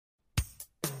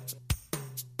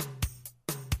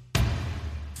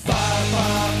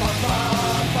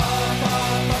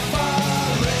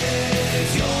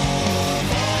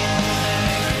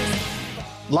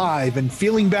live and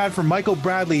feeling bad for Michael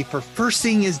Bradley for first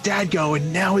seeing his dad go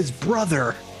and now his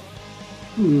brother.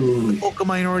 The Vocal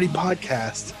Minority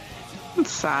Podcast.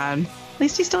 It's sad. At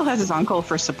least he still has his uncle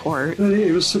for support.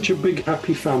 It was such a big,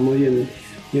 happy family, and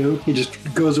he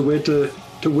just goes away to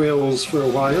Wales for a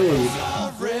while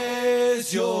and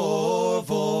raise your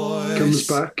voice. Comes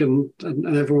back and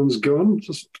everyone's gone.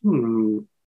 Just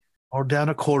or down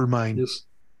a coal mine. Yes.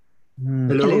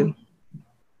 Hello.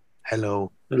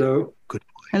 Hello. Hello. Good.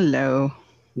 Hello.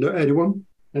 No, anyone?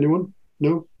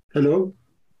 No. Hello.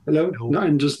 No,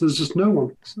 and there's just no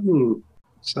one.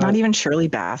 Not even Shirley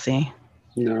Bassey.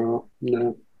 No.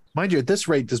 Mind you, at this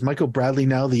rate, is Michael Bradley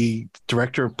now the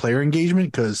director of player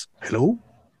engagement? Because hello.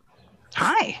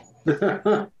 Hi.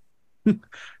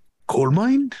 Coal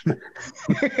mine?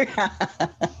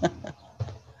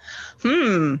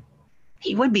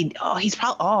 He would be. Oh, he's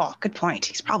probably. Oh, good point.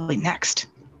 He's probably next.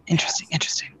 Interesting.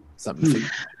 Something to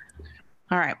think.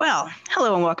 All right. Well,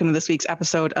 hello and welcome to this week's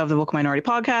episode of the Vocal Minority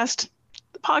Podcast.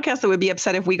 The podcast that would be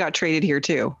upset if we got traded here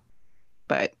too,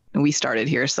 but we started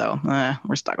here, so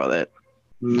we're stuck with it.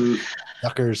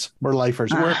 Suckers. We're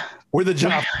lifers. We're the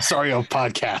job. Sorry, of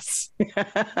podcasts.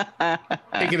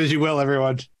 Take it as you will,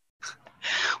 everyone.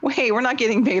 Wait, we're not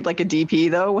getting paid like a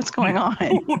DP though. What's going on?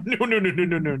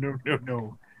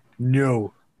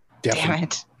 No. Definitely. Damn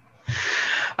it.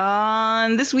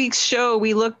 On this week's show,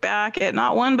 we look back at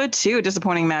not one but two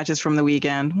disappointing matches from the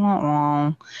weekend.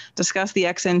 Discuss the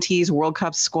XNT's World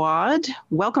Cup squad.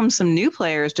 Welcome some new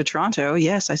players to Toronto.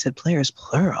 Yes, I said players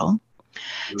plural.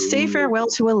 Say farewell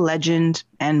to a legend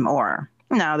and more.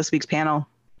 Now, this week's panel.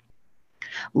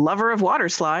 Lover of water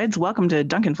slides. Welcome to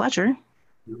Duncan Fletcher.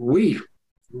 Oui.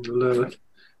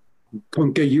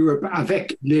 Conquer Europe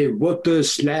avec les water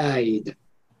slide.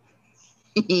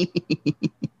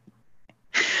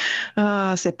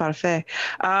 C'est parfait.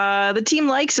 The team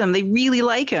likes him. They really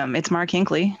like him. It's Mark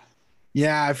Hinckley.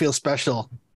 Yeah, I feel special.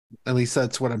 At least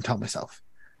that's what I'm telling myself.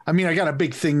 I mean, I got a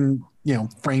big thing,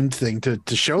 framed thing to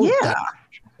show that.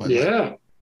 But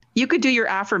you could do your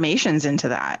affirmations into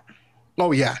that.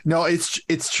 Oh yeah, no, it's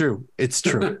true. It's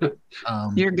true.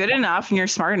 You're good enough and you're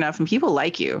smart enough, and people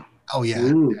like you. Oh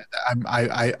yeah,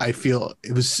 I feel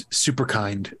it was super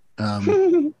kind.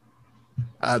 The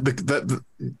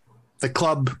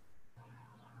club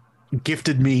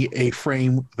gifted me a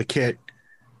frame of a kit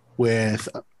with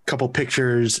a couple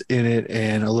pictures in it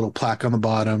and a little plaque on the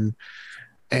bottom.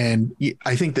 And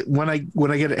I think that when I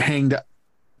get it hung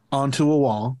onto a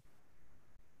wall,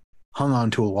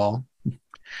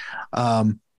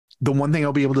 the one thing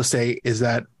I'll be able to say is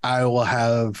that I will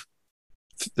have,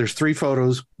 there's 3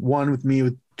 photos, one with me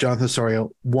with Jonathan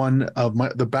Osorio, one of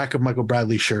the back of Michael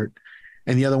Bradley's shirt,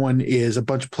 and the other one is a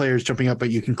bunch of players jumping up, but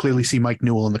you can clearly see Mike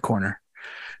Newell in the corner.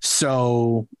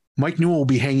 So Mike Newell will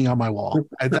be hanging on my wall.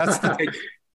 That's the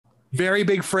very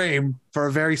big frame for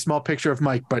a very small picture of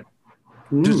Mike, but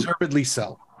deservedly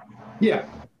so. Yeah.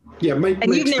 Mike,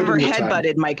 and you've never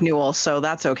headbutted Mike Newell, so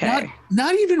that's okay.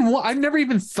 Not even one. I've never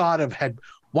even thought of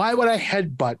why would I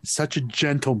headbutt such a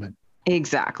gentleman?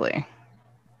 Exactly.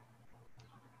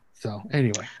 So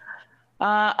anyway,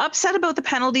 upset about the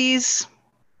penalties.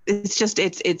 It's just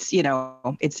it's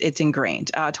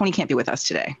ingrained. Tony can't be with us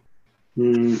today.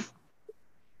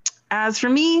 As for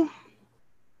me, I'm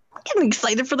getting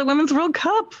excited for the Women's World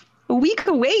Cup. A week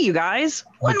away, you guys.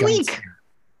 One week.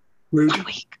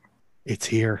 It's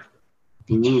here.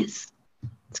 It is.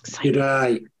 It's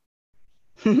exciting.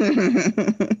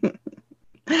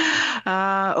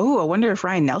 I wonder if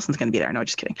Ryan Nelson's going to be there. No,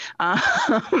 just kidding.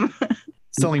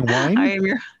 Selling wine? I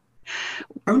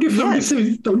wonder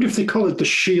if they call it the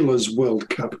Sheila's World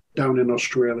Cup down in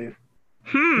Australia.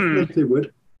 I think they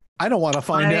would. I don't want to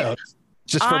find out.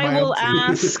 Just for I will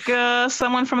ask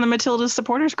someone from the Matilda's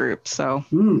supporters group. So,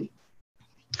 all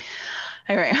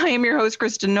right. I am your host,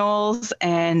 Kristin Knowles,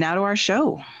 and now to our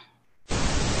show.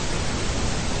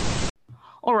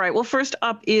 All right. Well, first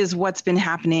up is what's been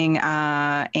happening,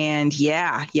 and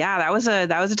that was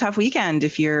a tough weekend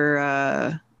if you're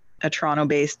a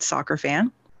Toronto-based soccer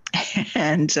fan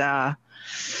and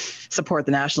support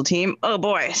the national team. Oh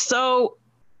boy! So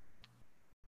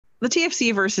the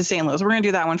TFC versus St. Louis. We're going to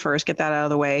do that one first. Get that out of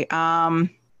the way.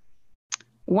 1-0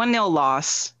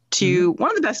 loss to one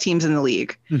of the best teams in the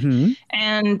league,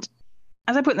 and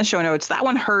as I put in the show notes, that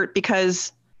one hurt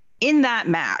because in that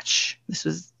match,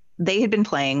 they had been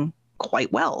playing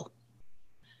quite well.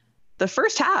 The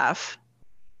first half,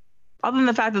 other than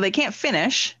the fact that they can't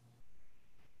finish,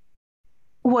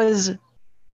 was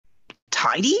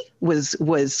tidy,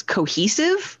 was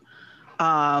cohesive.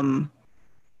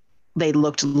 They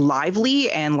looked lively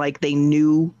and like they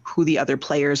knew who the other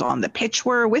players on the pitch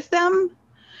were with them.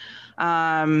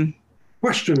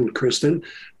 Question, Kristin.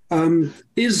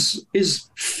 Is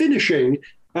finishing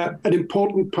an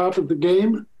important part of the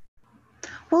game?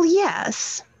 Well,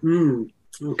 yes.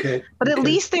 Okay. But at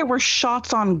least there were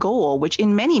shots on goal, which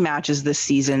in many matches this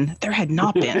season, there had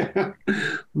not been.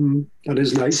 That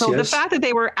is nice, So yes. the fact that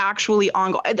they were actually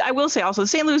on goal, I will say also,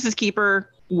 St. Louis's keeper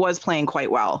was playing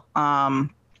quite well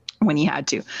when he had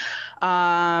to.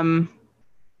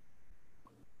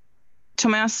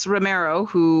 Tomas Romero,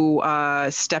 who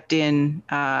stepped in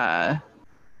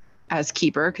as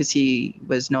keeper because he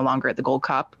was no longer at the Gold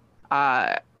Cup,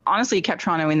 honestly kept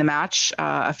Toronto in the match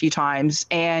a few times.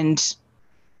 And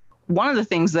one of the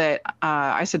things that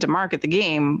I said to Mark at the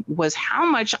game was how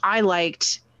much I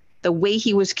liked the way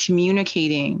he was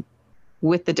communicating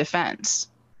with the defense.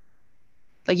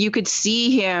 Like you could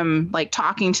see him like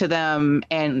talking to them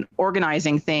and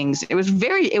organizing things. It was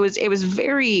very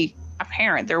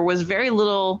apparent. There was very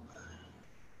little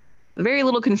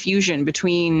confusion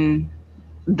between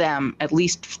them, at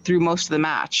least through most of the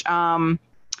match. And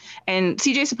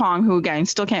CJ Sapong, who again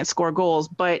still can't score goals,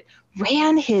 but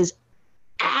ran his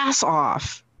ass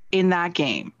off in that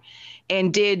game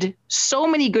and did so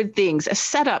many good things,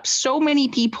 set up so many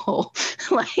people.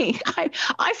 Like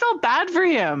I felt bad for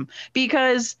him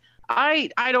because I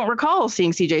don't recall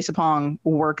seeing CJ Sapong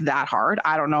work that hard.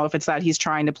 I don't know if it's that he's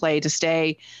trying to play to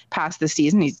stay past the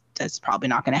season. That's probably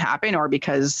not going to happen, or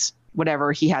because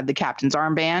whatever, he had the captain's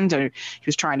armband or he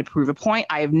was trying to prove a point.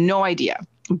 I have no idea,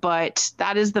 but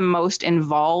that is the most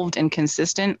involved and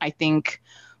consistent I think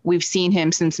we've seen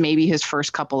him since maybe his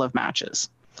first couple of matches.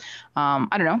 I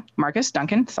don't know. Marcus,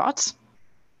 Duncan, thoughts?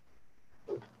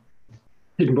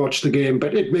 Didn't watch the game,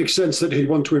 but it makes sense that he'd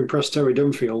want to impress Terry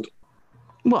Dunfield.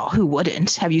 Well, who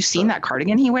wouldn't? Have you seen that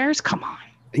cardigan he wears? Come on.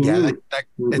 Yeah,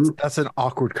 that's an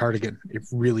awkward cardigan. It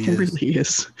really is. It really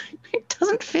is. It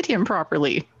doesn't fit him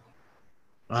properly.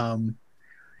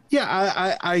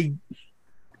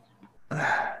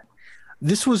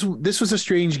 This was a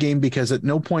strange game because at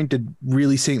no point did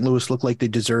really St. Louis look like they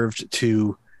deserved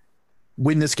to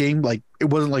win this game. Like it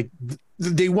wasn't like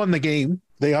they won the game.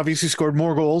 They obviously scored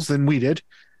more goals than we did,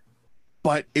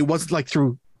 but it wasn't like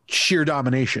through sheer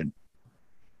domination.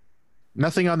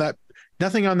 Nothing on that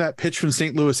pitch from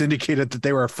St. Louis indicated that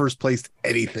they were a first place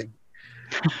anything.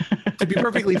 To be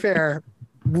perfectly fair,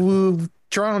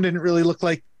 Toronto didn't really look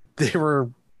like they were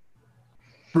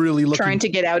really looking trying to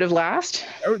get out of last.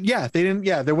 Yeah, they didn't.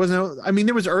 Yeah, there was no. I mean,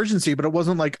 there was urgency, but it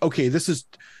wasn't like, okay, this is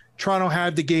Toronto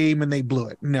had the game and they blew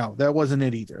it. No, that wasn't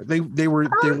it either. They were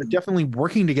definitely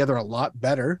working together a lot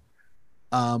better.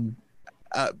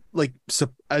 Like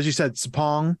as you said,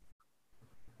 Sapong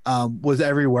was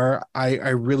everywhere. I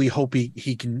really hope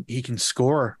he can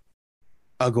score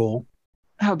a goal.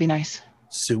 That would be nice.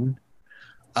 Soon.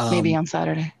 Maybe on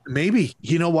Saturday. Maybe.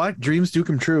 You know what? Dreams do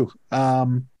come true.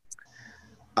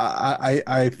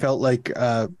 I felt like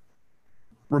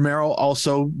Romero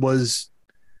also was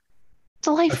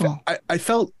delightful. I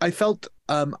felt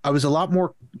I was a lot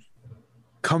more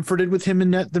comforted with him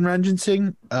in net than Ranjit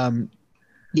Singh.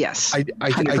 Yes, I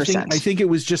think it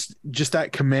was just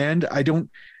that command. I don't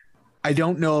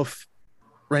know if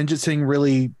Ranjit Singh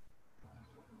really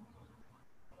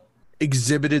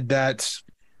exhibited that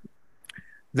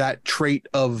trait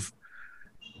of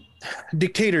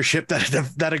dictatorship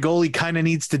that a goalie kind of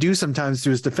needs to do sometimes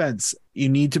to his defense. You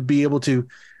need to be able to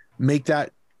make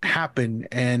that happen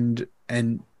and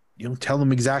tell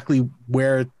them exactly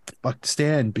where the fuck to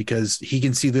stand, because he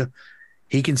can see the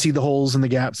holes and the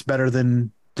gaps better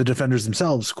than the defenders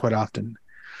themselves quite often.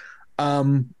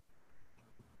 But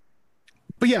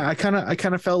yeah, I kind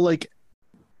of felt like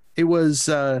it was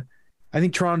I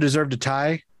think Toronto deserved a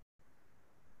tie.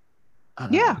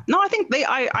 Yeah, no, I think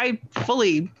I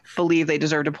fully believe they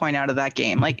deserved a point out of that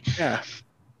game. Like, yeah,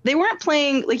 they weren't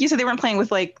playing, like you said, they weren't playing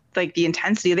with like the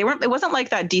intensity. It wasn't like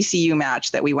that DCU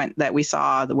match that we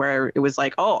saw where it was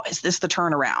like, oh, is this the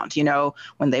turnaround?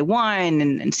 When they won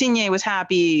and Insigne was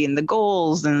happy and the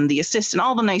goals and the assists and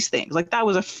all the nice things. Like, that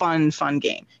was a fun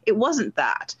game. It wasn't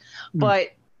that,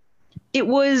 but it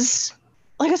was,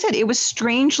 like I said, it was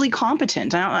strangely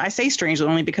competent. I say strangely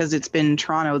only because it's been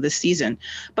Toronto this season.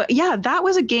 But yeah, that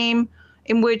was a game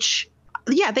in which,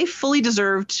 yeah, they fully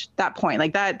deserved that point.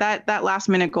 Like that last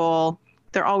minute goal,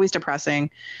 they're always depressing.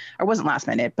 Or wasn't last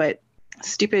minute, but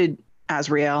stupid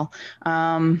Azriel,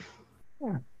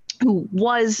 who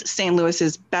was St.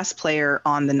 Louis's best player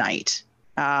on the night.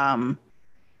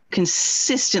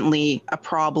 Consistently a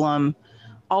problem,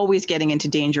 always getting into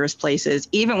dangerous places,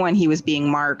 even when he was being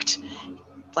marked.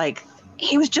 Like,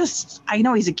 he was just, I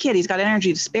know he's a kid, he's got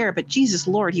energy to spare, but Jesus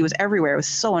Lord, he was everywhere. It was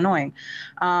so annoying.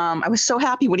 I was so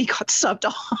happy when he got subbed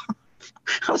off.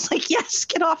 I was like, yes,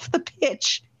 get off the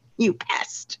pitch, you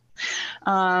pest.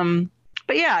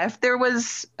 But yeah, if there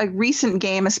was a recent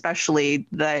game, especially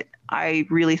that I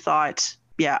really thought,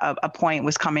 a point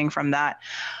was coming from that.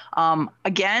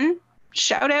 Again,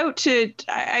 shout out to,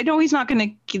 I know he's not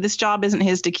going to, this job isn't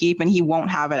his to keep and he won't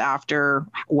have it after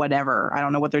whatever. I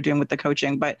don't know what they're doing with the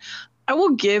coaching, but I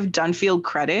will give Dunfield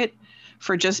credit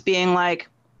for just being like,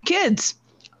 kids,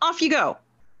 off you go.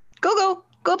 Go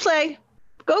play.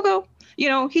 Go.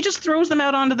 He just throws them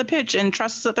out onto the pitch and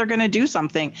trusts that they're going to do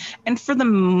something. And for the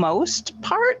most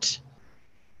part,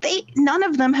 none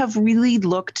of them have really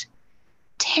looked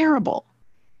terrible,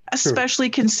 especially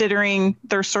considering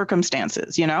their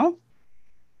circumstances,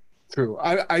 True.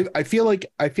 I feel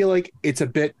like it's a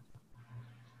bit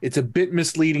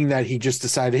misleading that he just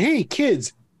decided, hey,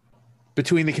 kids,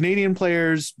 between the Canadian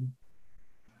players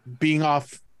being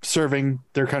off serving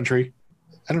their country,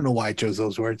 I don't know why I chose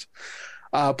those words,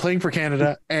 playing for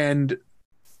Canada, and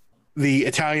the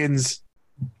Italians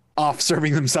off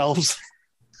serving themselves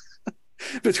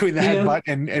between the headbutt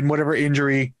and whatever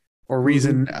injury or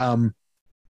reason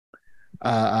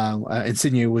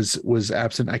Insigne was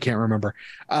absent. I can't remember.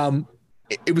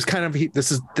 It was kind of,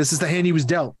 this is the hand he was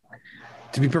dealt.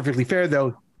 To be perfectly fair,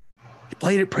 though, he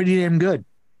played it pretty damn good.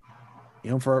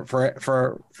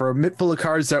 For a mitt full of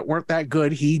cards that weren't that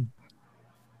good, he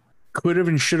could have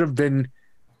and should have been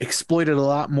exploited a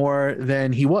lot more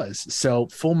than he was. So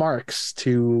full marks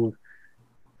to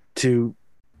Dunfield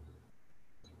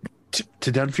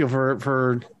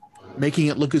for making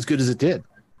it look as good as it did.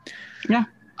 Yeah.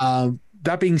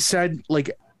 That being said, like,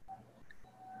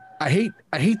 I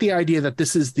hate the idea that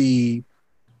this is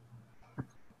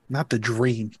not the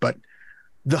dream, but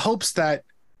the hopes that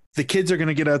the kids are going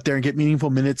to get out there and get meaningful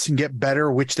minutes and get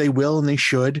better, which they will and they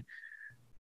should.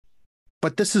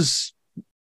 But this is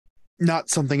not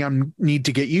something I need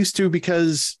to get used to,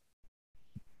 because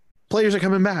players are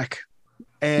coming back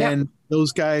and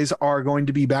those guys are going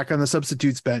to be back on the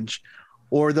substitutes bench,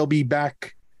 or they'll be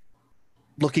back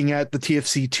looking at the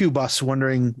TFC2 bus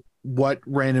wondering, what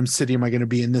random city am I going to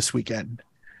be in this weekend?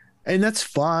 And that's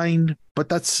fine, but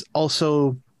that's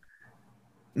also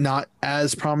not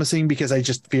as promising, because I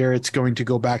just fear it's going to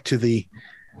go back to the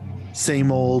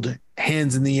same old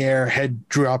hands in the air, head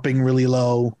dropping really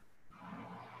low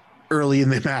early in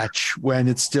the match, when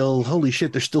it's still, holy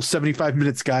shit, there's still 75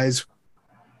 minutes, guys.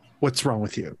 What's wrong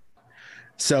with you?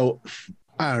 So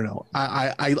I don't know.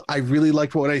 I really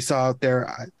liked what I saw out there.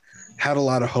 I had a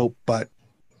lot of hope, but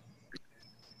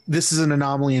this is an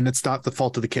anomaly, and it's not the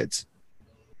fault of the kids.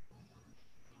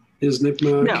 Isn't it,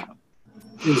 Mark? No.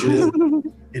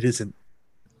 It isn't.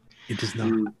 It is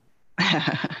not.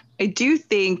 I do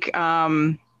think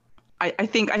I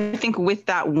think with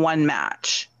that one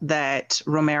match that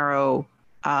Romero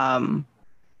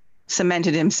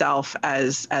cemented himself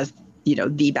as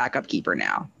the backup keeper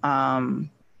now.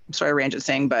 Sorry, I ran just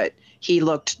saying, but he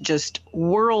looked just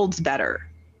worlds better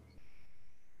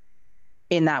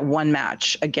in that one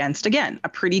match against, again, a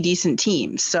pretty decent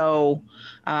team. So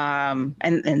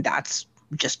and that's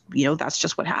just that's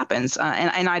just what happens.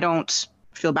 And I don't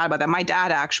feel bad about that. My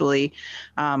dad actually,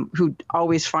 who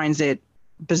always finds it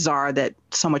bizarre that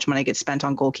so much money gets spent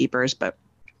on goalkeepers, but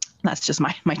that's just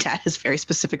my dad has very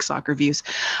specific soccer views.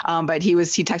 But he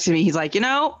texted me, he's like,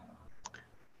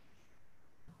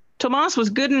 Tomas was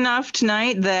good enough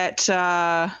tonight that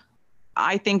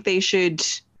I think they should,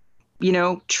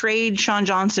 trade Sean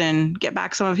Johnson, get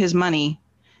back some of his money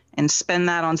and spend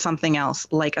that on something else,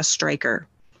 like a striker.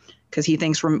 Because he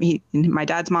thinks, in my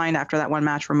dad's mind, after that one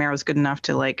match, Romero's good enough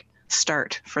to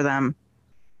start for them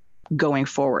going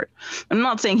forward. I'm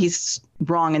not saying he's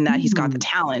wrong in that he's got the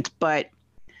talent, but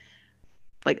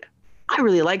I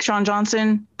really like Sean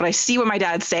Johnson, but I see what my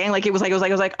dad's saying. It was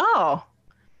like, oh,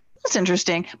 that's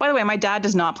interesting. By the way, my dad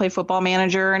does not play Football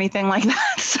Manager or anything like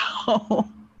that. So,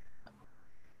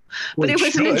 but it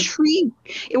was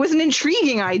an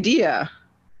intriguing idea.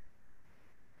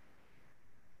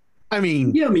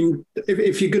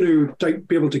 If you're going to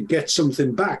be able to get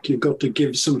something back, you've got to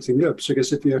give something up. So I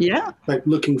guess if you're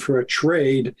looking for a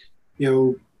trade,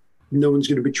 no one's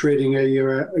going to be trading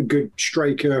a good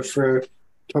striker for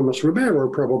Thomas Romero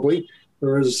probably,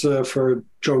 whereas for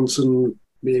Johnson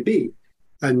maybe.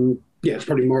 And it's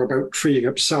probably more about freeing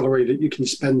up salary that you can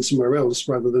spend somewhere else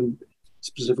rather than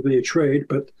specifically a trade.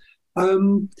 But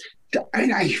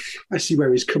I see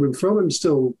where he's coming from. I'm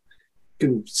still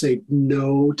can say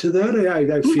no to that.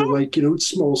 I feel like it's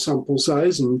small sample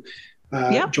size, and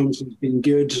Johnson's been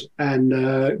good, and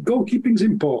goalkeeping's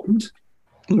important.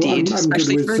 Indeed, I'm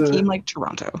especially good with, for a team like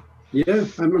Toronto. Yeah,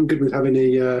 I'm good with having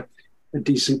a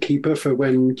decent keeper for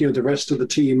when the rest of the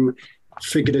team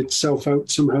figured itself out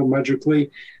somehow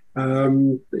magically.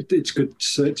 It's good.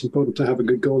 It's important to have a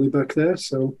good goalie back there.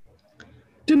 So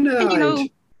denied.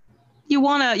 You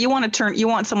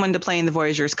want someone to play in the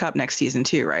Voyageurs Cup next season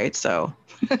too, right? So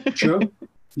sure.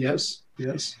 Yes.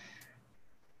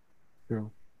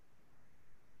 True.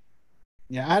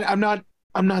 Yeah, I'm not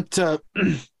I'm not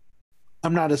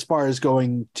as far as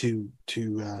going to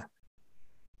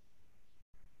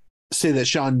say that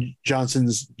Sean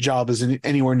Johnson's job is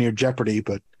anywhere near jeopardy,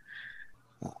 but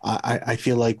I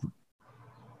feel like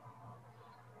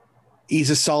he's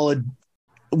a solid.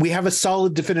 We have a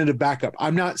solid, definitive backup.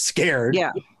 I'm not scared.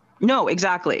 Yeah. No,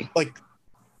 exactly. Like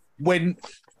when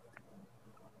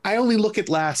I only look at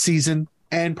last season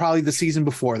and probably the season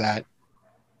before that,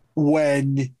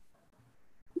 when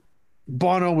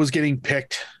Bono was getting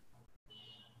picked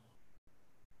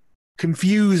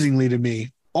confusingly to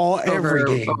me every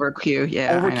game over Q.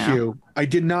 Yeah. Over Q. I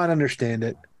did not understand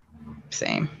it.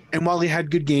 Same. And while he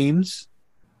had good games,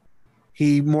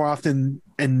 he more often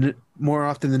than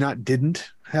not didn't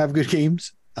have good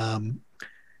games. And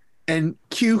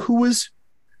Q, who was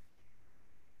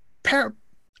I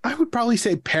would probably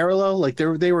say parallel, like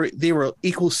they were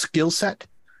equal skill set,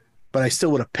 but I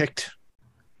still would have picked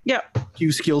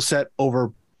Q's skill set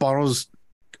over Bono's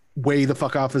way the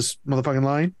fuck off his motherfucking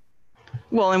line.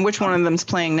 Well, and which one of them's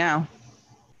playing now?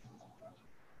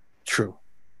 True.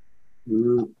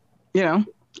 You know,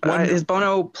 has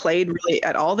Bono played really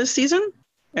at all this season?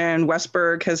 And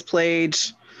Westberg has played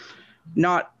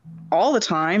not all the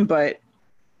time, but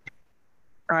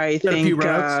I think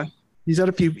he's had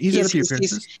a few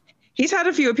appearances. He's had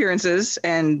a few appearances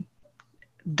and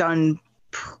done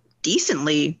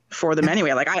decently for them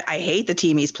anyway. Like I hate the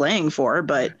team he's playing for,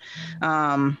 but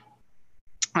I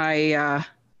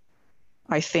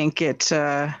think it.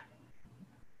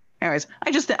 Anyways,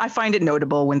 I find it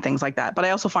notable when things like that, but I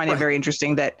also find it very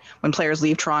interesting that when players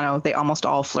leave Toronto, they almost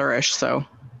all flourish. So,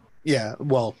 yeah,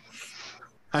 well,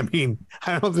 I mean,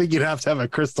 I don't think you'd have to have a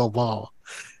crystal ball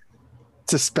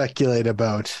to speculate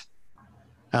about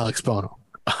Alex Bono.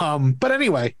 But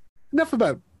anyway, enough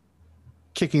about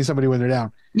kicking somebody when they're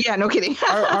down. Yeah, no kidding.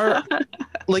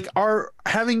 our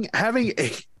having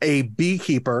a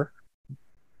beekeeper,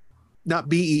 not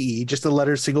BEE, just the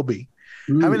letter single B.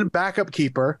 Having a backup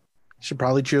keeper, should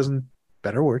probably chosen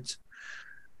better words.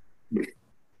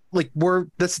 Like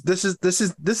this is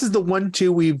the 1-2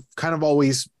 we've kind of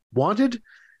always wanted,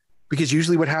 because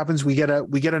usually what happens, we get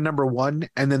a number one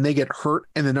and then they get hurt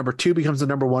and the number two becomes the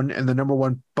number one and the number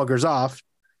one buggers off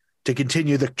to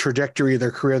continue the trajectory of their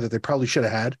career that they probably should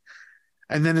have had.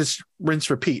 And then it's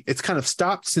rinse repeat. It's kind of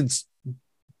stopped since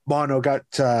Bono got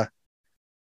the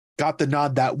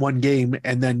nod that one game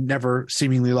and then never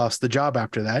seemingly lost the job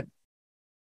after that.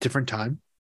 Different time.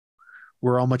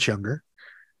 We're all much younger.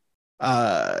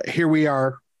 Here we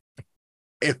are.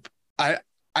 If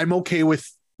I'm okay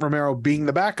with Romero being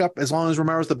the backup as long as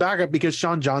Romero's the backup, because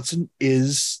Sean Johnson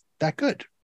is that good.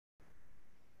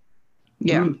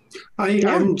 Yeah.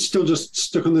 I'm still just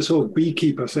stuck on this whole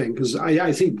beekeeper thing, because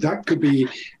I think that could be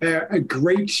a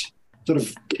great sort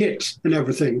of kit and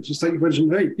everything. Just like you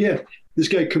mentioned, hey, yeah, this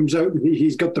guy comes out and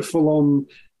he's got the full on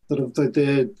sort of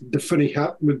the funny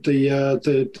hat with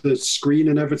the screen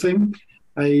and everything.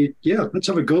 Let's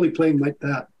have a goalie playing like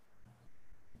that.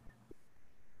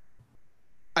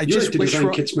 I just wish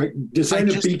design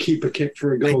a beekeeper kit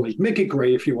for a goalie. Make it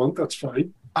grey if you want. That's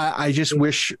fine. I just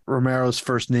wish Romero's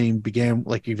first name began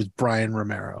like he was Brian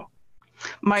Romero.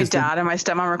 My dad and my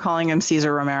stepmom were calling him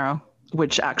Cesar Romero,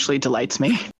 which actually delights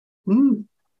me.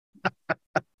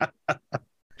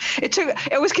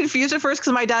 It was confused at first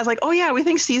because my dad's like, "Oh yeah, we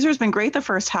think Cesar's been great the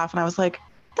first half," and I was like,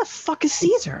 "The fuck is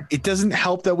Cesar?" It doesn't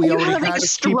help that we already had a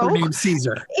keeper named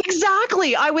Cesar.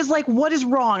 Exactly. I was like, "What is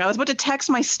wrong?" I was about to text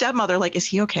my stepmother, like, "Is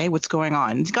he okay? What's going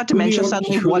on? He's got dementia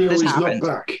suddenly. What has happened?"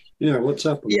 Not back. Yeah, what's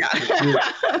happened? Yeah.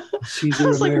 I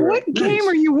was like, "What game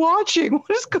are you watching?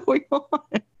 What is going on?"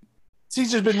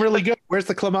 Cesar's been really good. Where's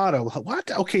the Clamato?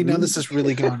 What? Okay, now this is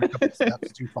really gone a couple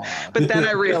steps too far. But then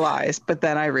I realized.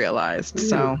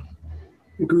 So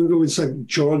we can go with like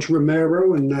George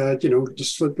Romero, and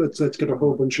just let's get a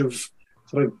whole bunch of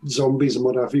sort of zombies and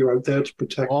what have you out there to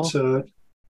protect.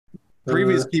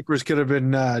 Previous keepers could have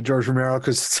been George Romero,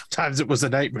 because sometimes it was a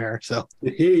nightmare. So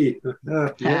yes.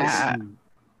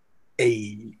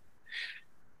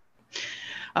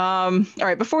 All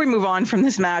right, before we move on from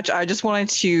this match, I just wanted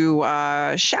to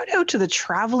shout out to the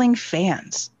traveling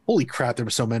fans. Holy crap, there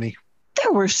were so many.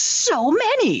 There were so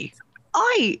many.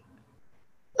 I'm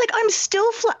still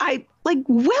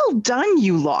well done,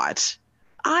 you lot.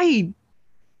 I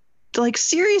like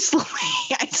seriously,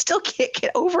 I still can't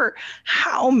get over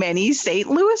how many St.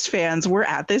 Louis fans were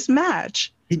at this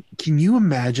match. Can you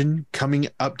imagine coming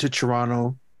up to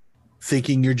Toronto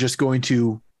thinking you're just going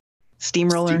to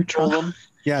steamroll them?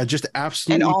 Yeah, just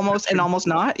absolutely. And almost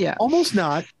not. Yeah. Almost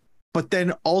not. But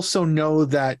then also know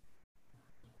that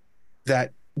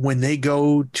when they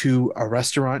go to a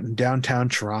restaurant in downtown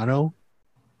Toronto,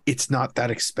 it's not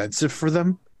that expensive for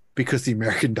them because the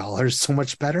American dollar is so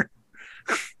much better.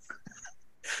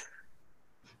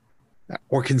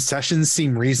 Or concessions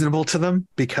seem reasonable to them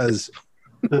because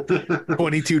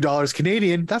 $22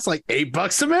 Canadian, that's like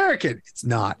 $8 American. It's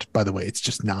not, by the way, it's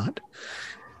just not.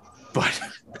 But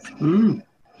and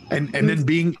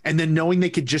then knowing they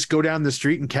could just go down the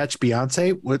street and catch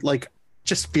Beyonce would like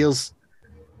just feels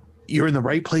you're in the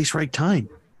right place, right time.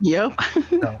 Yep.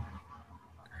 So,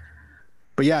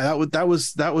 but yeah, that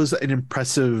was an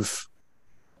impressive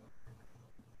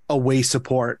away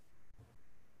support.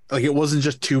 Like it wasn't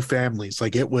just two families.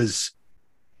 Like it was,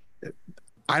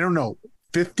 I don't know,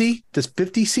 50. Does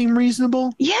 50 seem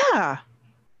reasonable? Yeah,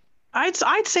 I'd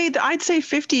say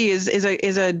 50 is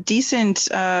a decent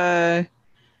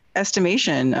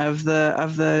estimation of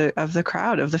the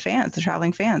crowd, of the fans, the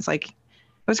traveling fans. Like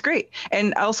it was great.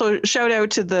 And also shout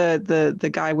out to the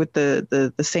guy with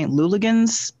the St.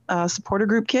 Louligans supporter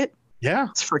group kit. Yeah,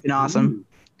 it's freaking awesome.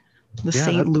 The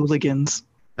St. Louligans.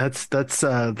 That's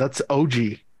OG.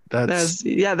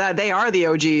 That they are the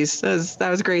OGs. That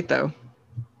was great though.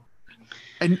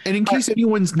 And in case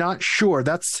anyone's not sure,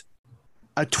 that's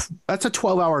a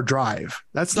 12-hour drive.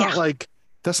 That's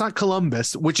not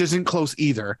Columbus, which isn't close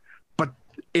either, but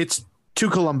it's two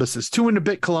and a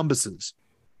bit Columbuses.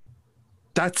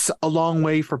 That's a long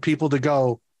way for people to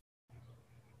go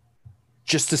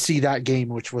just to see that game,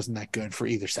 which wasn't that good for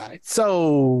either side.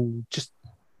 So just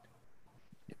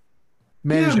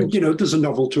there's a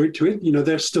novelty to it.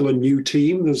 They're still a new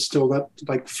team. There's still that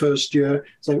like first year.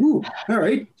 It's like, ooh, all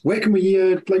right, where can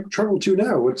we travel to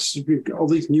now? It's all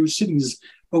these new cities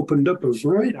opened up of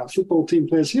right. Our football team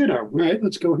plays here now. Right,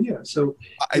 let's go here. So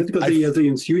the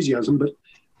enthusiasm, but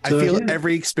I feel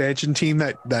every expansion team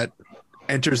that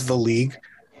enters the league,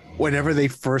 whenever they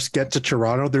first get to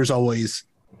Toronto, there's always,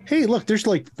 hey, look, there's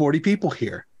like 40 people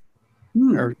here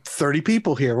or 30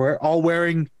 people here. We're all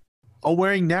wearing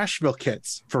Nashville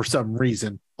kits for some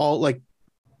reason. But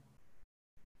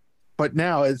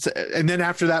now and then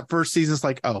after that first season, it's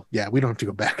like, oh yeah, we don't have to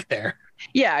go back there.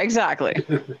 Yeah, exactly.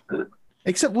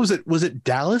 Except was it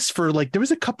Dallas for like, there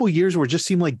was a couple years where it just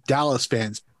seemed like Dallas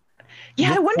fans.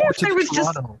 Yeah, I wonder if there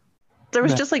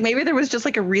was just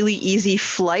like a really easy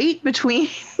flight between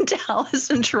Dallas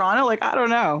and Toronto. Like, I don't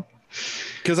know.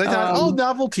 Because I thought,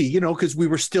 novelty, because we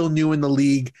were still new in the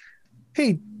league.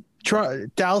 Hey,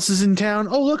 Dallas is in town.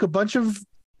 Oh, look, a bunch of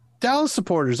Dallas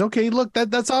supporters. Okay, look,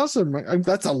 that's awesome.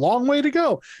 That's a long way to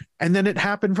go. And then it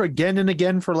happened for again and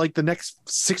again for like the next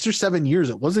 6 or 7 years.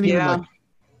 It wasn't even like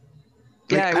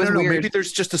it was I don't know. weird. Maybe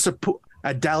there's just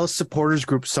a Dallas supporters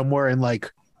group somewhere in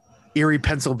like Erie,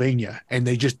 Pennsylvania, and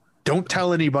they just don't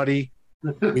tell anybody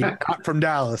we're not from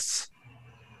Dallas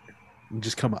and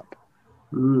just come up.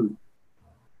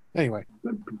 Anyway,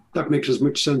 that makes as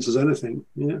much sense as anything.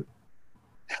 Yeah.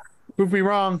 Prove me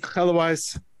wrong.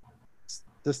 Otherwise,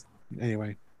 just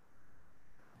anyway,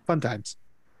 fun times.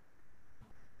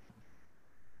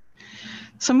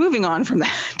 So moving on from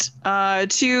that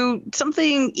to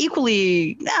something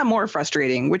equally more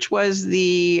frustrating, which was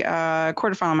the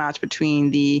quarterfinal match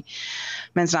between the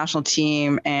men's national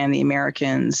team and the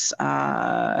Americans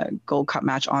Gold Cup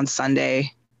match on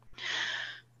Sunday.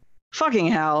 Fucking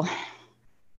hell.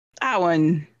 That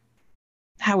one.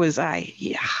 How was I?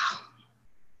 Yeah.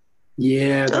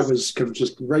 Yeah, that was kind of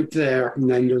just right there, and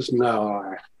then just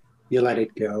no, you let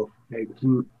it go.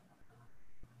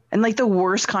 And like the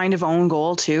worst kind of own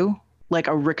goal too, like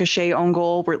a ricochet own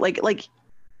goal, where like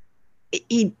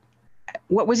he,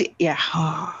 what was it? Yeah.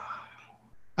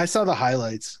 I saw the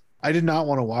highlights. I did not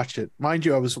want to watch it, mind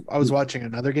you. I was watching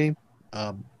another game.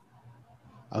 I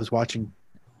was watching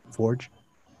Forge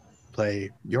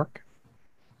play York.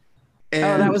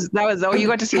 And that was you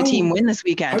got to see a team win this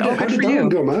weekend. How did that one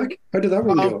go, Mark? How did that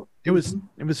one go? It was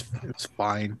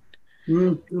fine.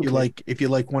 Okay. If you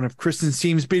like one of Kristin's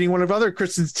teams beating one of other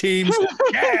Kristin's teams,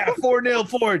 yeah, 4-0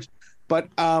 Forge. But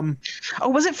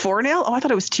was it 4-0? Oh, I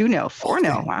thought it was 2-0.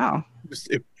 4-0. Wow.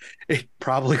 It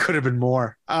probably could have been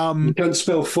more. You can't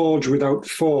spell Forge without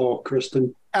four,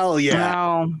 Kristin. Hell yeah.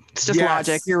 No, it's just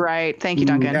logic. You're right. Thank you,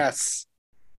 Duncan. Yes.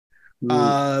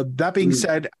 That being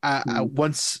said,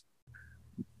 once,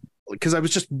 because I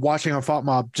was just watching on Fault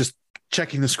Mob, just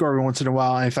checking the score every once in a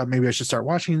while, and I thought maybe I should start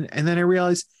watching, and then I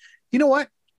realized, you know what?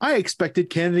 I expected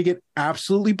Canada to get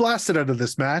absolutely blasted out of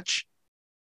this match.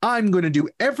 I'm going to do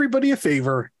everybody a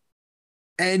favor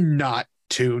and not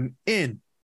tune in.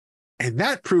 And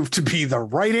that proved to be the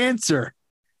right answer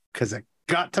because it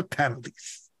got to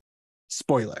penalties.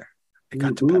 Spoiler. It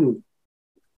got to penalties.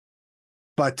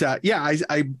 But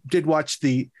I did watch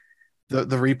the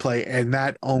replay, and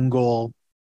that own goal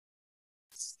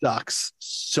sucks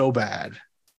so bad.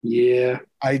 Yeah.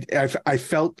 I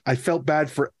felt bad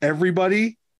for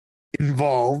everybody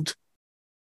involved,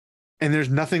 and there's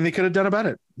nothing they could have done about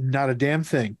it. Not a damn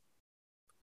thing.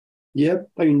 Yep.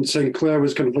 I mean, St. Clair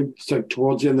was kind of like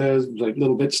towards the end there, like a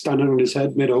little bit standing on his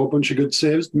head, made a whole bunch of good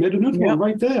saves, made another one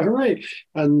right there. Hooray.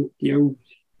 And,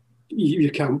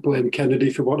 you can't blame Kennedy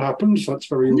for what happened. That's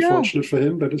very unfortunate for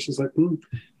him, but it's just like,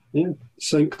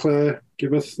 St. Clair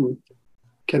giveth and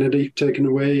Kennedy taken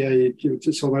away.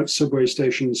 It's all about subway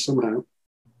stations somehow.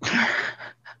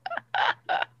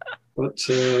 But,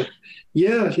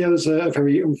 it was a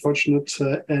very unfortunate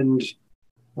end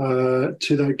to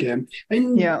that game.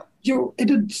 And,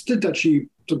 it did actually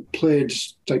played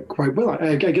like quite well.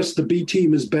 I guess the B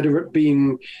team is better at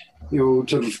being,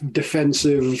 sort of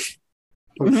defensive,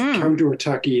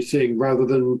 counter-attacky thing rather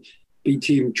than B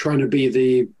team trying to be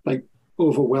the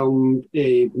overwhelm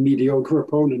a mediocre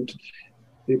opponent.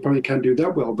 They probably can't do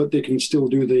that well, but they can still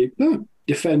do the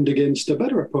defend against a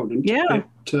better opponent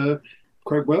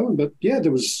quite well. But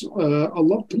there was a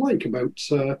lot to like about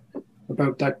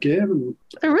that game.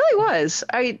 It really was.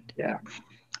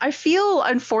 I feel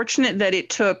unfortunate that it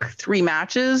took 3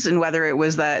 matches, and whether it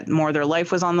was that more of their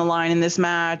life was on the line in this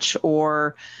match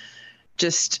or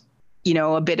just,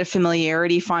 a bit of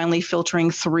familiarity finally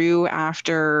filtering through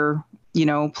after,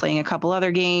 playing a couple other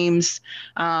games.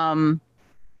 Not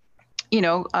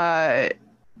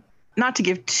to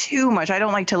give too much, I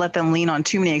don't like to let them lean on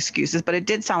too many excuses, but it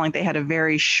did sound like they had a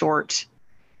very short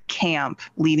camp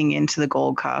leading into the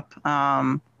Gold Cup,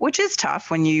 which is tough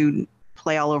when you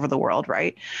play all over the world,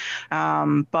 right?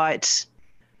 But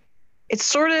it's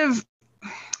sort of,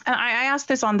 and I asked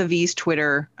this on the V's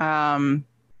Twitter,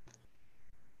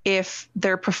 if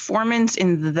their performance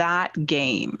in that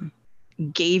game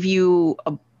gave you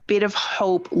a bit of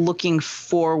hope looking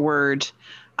forward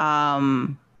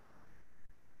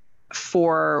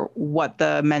for what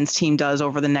the men's team does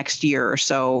over the next year or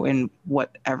so in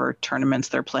whatever tournaments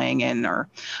they're playing in, or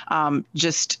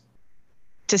just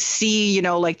to see,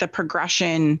 the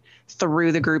progression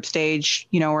through the group stage,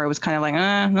 where it was kind of like,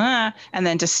 and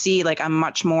then to see like a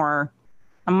much more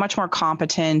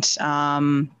competent,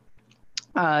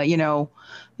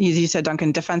 you said,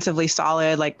 Duncan, defensively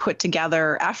solid, like put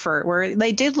together effort where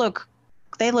they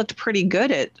looked pretty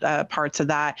good at parts of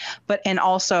that, and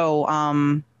also,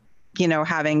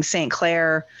 having St.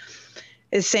 Clair.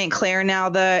 Is St. Clair now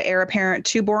the heir apparent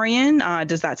to Borjan?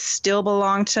 Does that still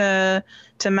belong to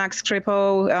Max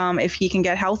Crépeau if he can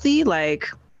get healthy? Like,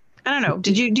 I don't know.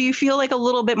 Do you feel like a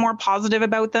little bit more positive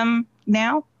about them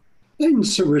now? In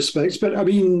some respects, but I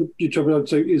mean, you talk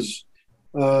about is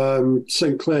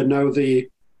St. Clair now the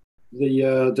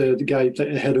guy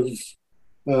ahead of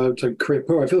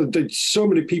Crépeau? I feel like so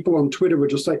many people on Twitter were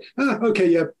just like,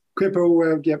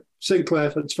 Crépeau, St. Clair,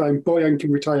 that's fine. Borjan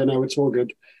can retire now. It's all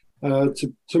good. So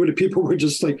many people were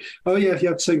just like,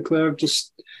 St. Clair,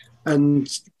 just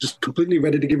completely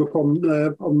ready to give up on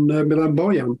Milan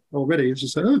Borjan already. It's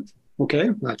just like, okay,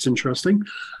 that's interesting.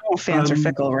 Oh, fans are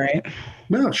fickle, right?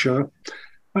 No, sure.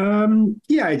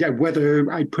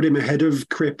 Whether I'd put him ahead of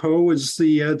Crépeau as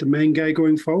the main guy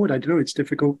going forward, I don't know. It's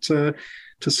difficult to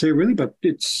say really, but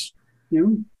it's,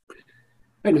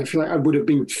 and I feel like I would have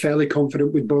been fairly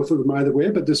confident with both of them either way,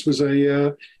 but this was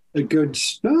a good,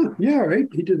 all right,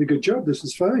 he did a good job. This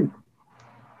is fine.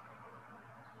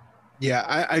 Yeah,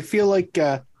 I feel like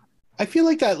that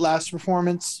last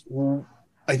performance,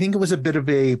 I think it was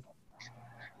it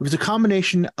was a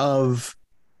combination of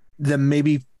them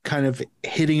maybe kind of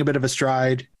hitting a bit of a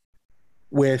stride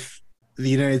with the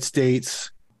United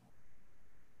States,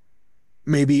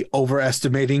 maybe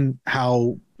overestimating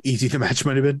how easy the match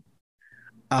might have been.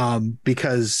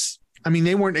 Because I mean,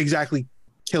 they weren't exactly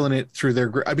killing it through their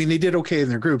group. I mean, they did okay in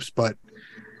their groups, but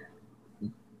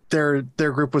their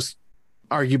group was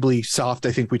arguably soft.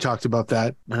 I think we talked about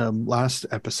that last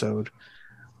episode.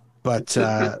 But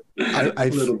a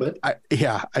little bit.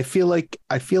 I feel like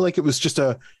it was just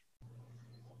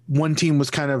one team was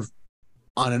kind of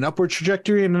on an upward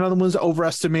trajectory and another one was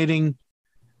overestimating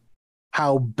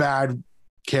how bad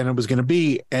Canada was going to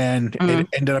be, and it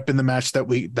ended up in the match that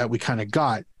we kind of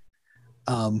got.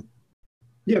 I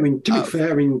mean, to be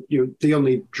fair, I mean, they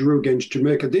only drew against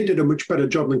Jamaica. They did a much better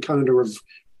job than Canada of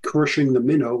crushing the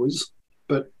minnows,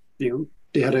 but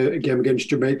they had a game against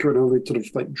Jamaica and only sort of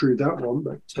like drew that one.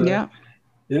 But yeah,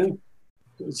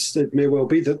 it may well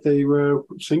be that they were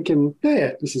thinking,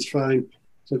 yeah, this is fine.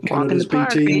 So Canada's B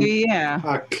team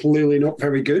are clearly not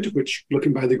very good, which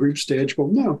looking by the group stage, well,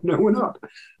 no, we're not.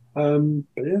 But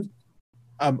yeah.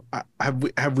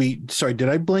 Have we? Sorry, did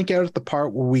I blink out at the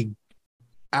part where we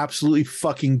absolutely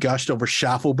fucking gushed over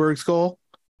Schaffelberg's goal?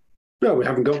 No, we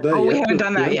haven't got there yet. We haven't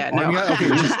done that yet. No. Okay,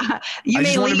 you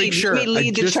may lead. Make sure. You may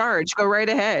lead the charge. Go right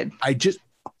ahead.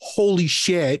 Holy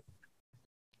shit.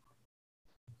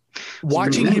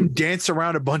 Watching him dance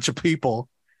around a bunch of people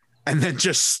and then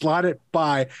just slot it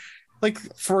by. Like,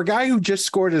 for a guy who just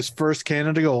scored his first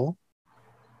Canada goal,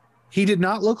 he did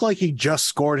not look like he just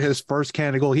scored his first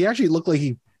Canada goal. He actually looked like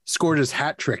he scored his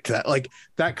hat trick.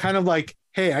 That kind of like,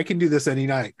 hey, I can do this any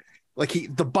night. Like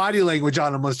the body language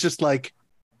on him was just like,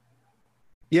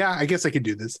 yeah, I guess I could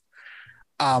do this.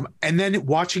 And then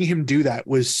watching him do that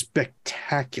was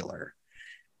spectacular.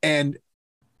 And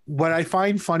what I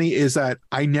find funny is that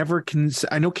I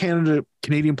know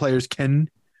Canadian players can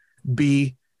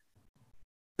be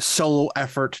solo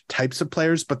effort types of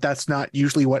players, but that's not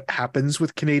usually what happens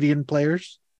with Canadian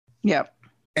players. Yep.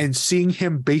 And seeing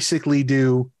him basically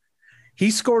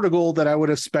he scored a goal that I would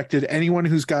have expected anyone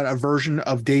who's got a version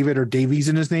of David or Davies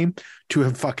in his name to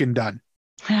have fucking done.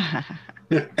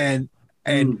 and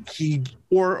he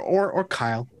or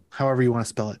Kyle, however you want to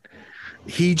spell it.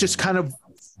 He just kind of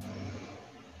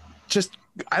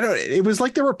it was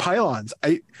like there were pylons.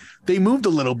 They moved a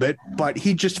little bit, but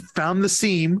he just found the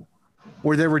seam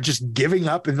where they were just giving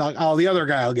up and like, oh, the other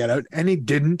guy will get out. And he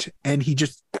didn't. And he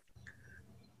just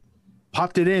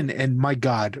popped it in. And my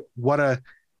God, what a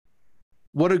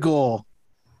goal.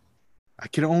 I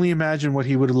can only imagine what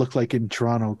he would have looked like in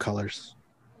Toronto colors.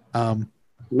 Man,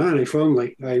 if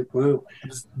only. Wow.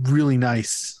 It's really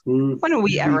nice. When have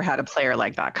we ever had a player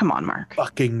like that? Come on, Mark.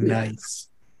 Fucking nice.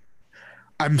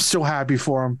 I'm so happy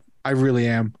for him. I really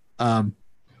am.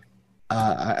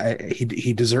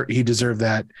 He deserved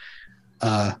that.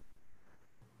 That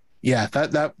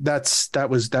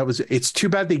was it's too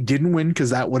bad they didn't win,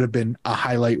 because that would have been a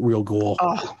highlight reel goal.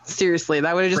 Oh, seriously,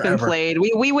 that would have just been played.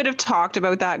 We would have talked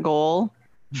about that goal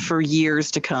for years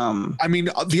to come. I mean,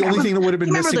 the only thing that would have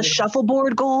been missing, the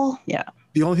shuffleboard goal? Yeah.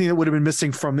 The only thing that would have been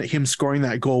missing from him scoring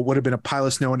that goal would have been a pile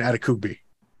of snow in Atakugbe.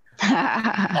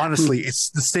 Honestly,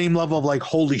 it's the same level of like,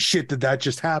 holy shit, did that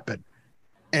just happen?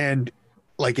 And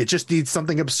like, it just needs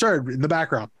something absurd in the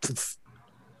background.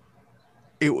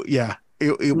 It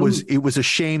was a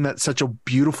shame that such a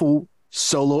beautiful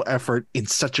solo effort in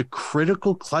such a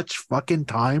critical clutch fucking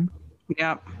time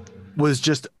was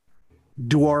just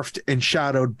dwarfed and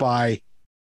shadowed by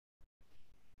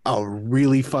a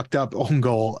really fucked up own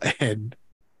goal and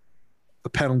a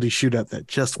penalty shootout that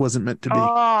just wasn't meant to be.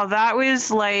 Oh, that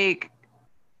was like,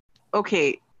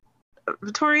 okay,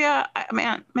 Victoria,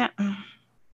 man,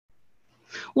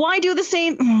 why do the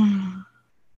same?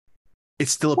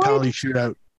 It's still a penalty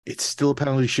shootout. It's still a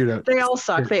penalty shootout. They all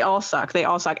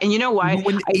suck. And you know why?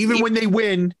 Even when they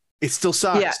win, it still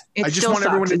sucks. Yeah, I just want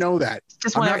everyone to know that.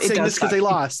 I'm not saying this because they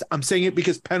lost. I'm saying it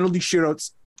because penalty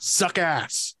shootouts suck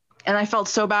ass. And I felt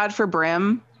so bad for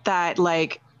Brim that,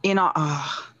 like,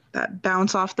 that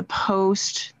bounce off the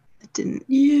post. It didn't.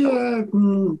 Yeah.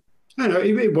 I don't know.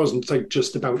 It wasn't like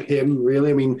just about him,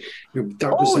 really. I mean,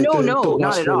 that was like the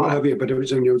not at all. Whatever, but it was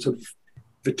sort of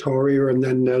Victoria and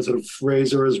then sort of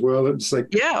Fraser as well. It's like,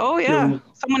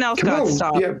 someone else got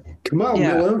stopped. Yeah, come on,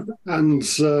 Miller, and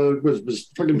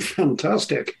was fucking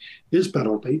fantastic. His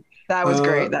penalty. That was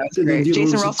great. That was great.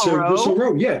 Jason Russell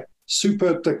Rowe. Yeah,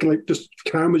 super. Like just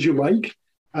calm as you like.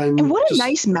 And what a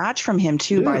nice match from him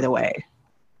too, by the way.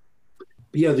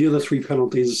 Yeah, the other three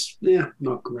penalties,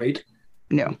 not great.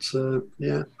 No. But,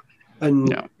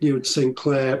 and St.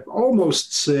 Clair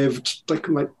almost saved like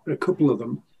a couple of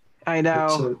them. I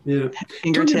know. But,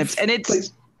 fingertips, and it's like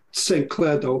St.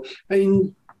 Clair though. I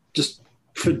mean, just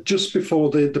before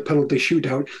the penalty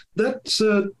shootout, that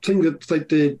thing that like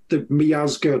the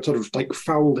Miazga sort of like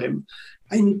fouled him.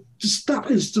 And that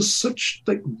is just such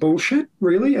like bullshit,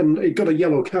 really. And it got a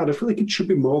yellow card. I feel like it should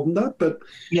be more than that, but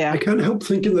I can't help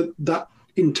thinking that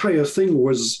entire thing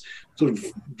was sort of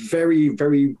very,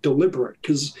 very deliberate.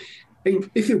 Because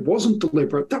if it wasn't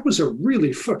deliberate, that was a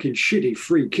really fucking shitty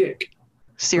free kick.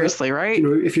 Seriously, right?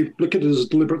 If you look at it as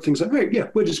deliberate things, like,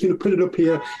 right, we're just going to put it up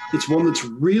here. It's one that's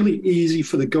really easy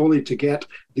for the goalie to get.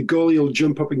 The goalie will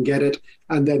jump up and get it,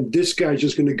 and then this guy's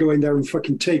just going to go in there and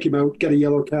fucking take him out, get a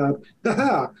yellow card.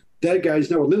 That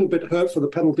guy's now a little bit hurt for the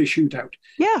penalty shootout.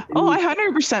 Yeah. I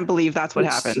 100% believe that's what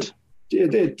happened.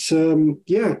 It's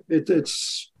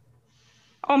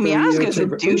Oh, very, Miazga's a sort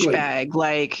of ugly. douchebag.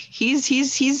 Like he's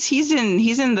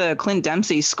in the Clint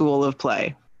Dempsey school of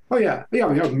play. Oh yeah.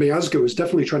 Miazga was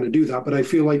definitely trying to do that, but I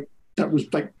feel like that was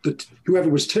like whoever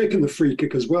was taking the free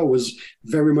kick as well was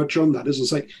very much on that.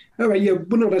 It's like, all right, yeah,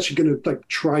 we're not actually going to like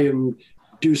try and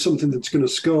do something that's going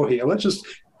to score here. Let's just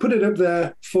put it up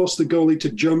there, force the goalie to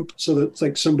jump so that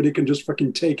like somebody can just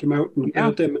fucking take him out and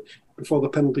hurt him before the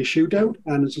penalty shootout.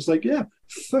 And it's just like, yeah,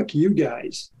 fuck you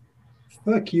guys,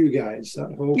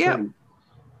 that whole thing.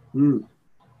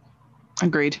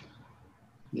 Agreed.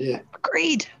 Yeah.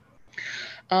 Agreed.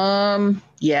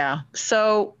 Yeah.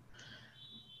 So,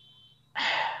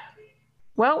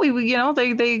 well,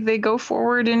 they go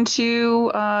forward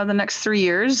into the next 3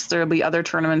 years. There'll be other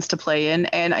tournaments to play in,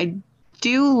 and I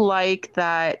do like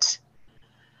that.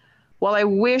 While I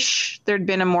wish there'd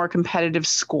been a more competitive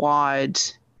squad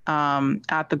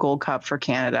at the Gold Cup for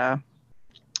Canada,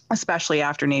 especially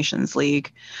after Nations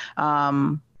League,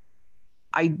 I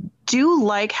do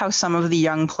like how some of the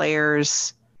young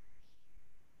players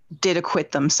did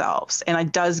acquit themselves, and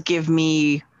it does give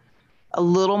me a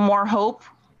little more hope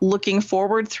looking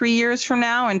forward 3 years from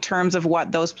now in terms of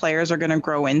what those players are going to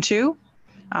grow into.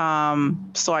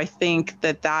 So I think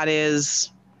that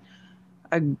is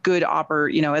a good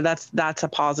that's a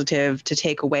positive to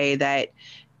take away, that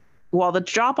while the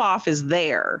drop off is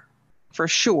there for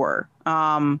sure,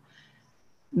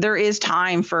 there is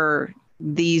time for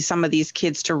some of these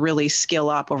kids to really skill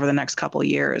up over the next couple of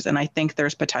years, and I think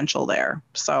there's potential there.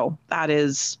 So that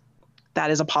is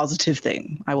a positive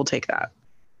thing. I will take that.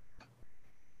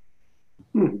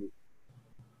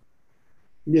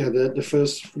 Yeah,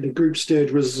 the group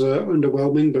stage was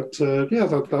underwhelming, but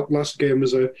that last game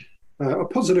was a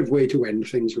positive way to end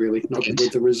things. Really, not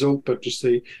with the result, but just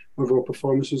the overall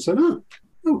performance was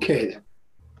okay then.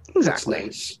 Exactly.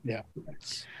 Nice. Yeah.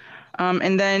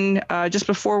 And then just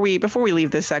before we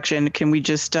leave this section, can we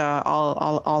just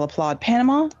all applaud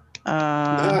Panama?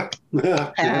 Glorious.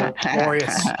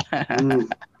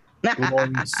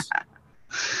 Glorious.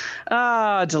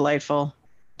 Ah, delightful.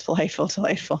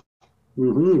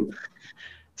 Mm-hmm.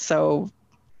 So,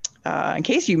 in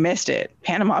case you missed it,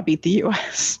 Panama beat the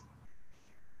U.S.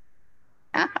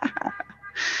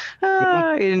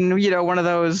 In one of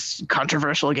those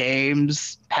controversial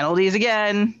games, penalties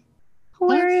again.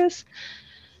 Hilarious.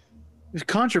 It's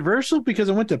controversial because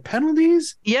it went to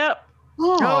penalties. Yep.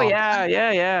 Oh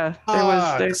yeah.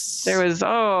 There was.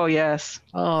 Oh yes.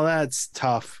 Oh, that's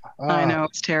tough. I know,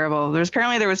 it's terrible.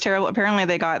 Apparently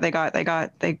they got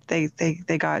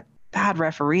bad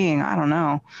refereeing. I don't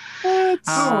know. What?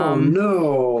 Oh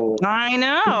no! I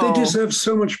know. But they deserve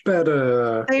so much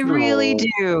better. They really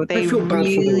do. I feel bad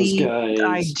for those guys.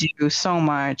 I do so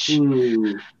much.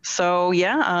 So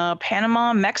yeah,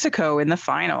 Panama, Mexico in the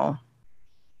final.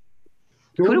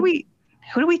 Cool. Who do we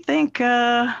think?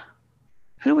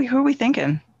 Who are we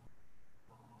thinking?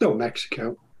 Oh,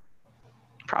 Mexico.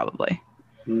 Probably.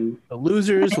 The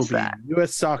losers will be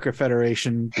U.S. Soccer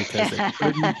Federation because they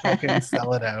couldn't fucking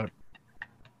sell it out.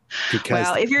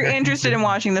 Well, if you're interested in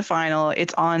watching the final,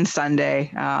 it's on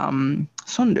Sunday.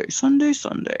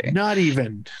 Sunday. Not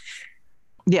even.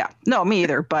 Yeah, no, me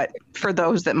either. But for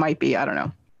those that might be, I don't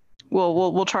know.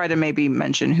 We'll try to maybe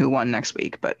mention who won next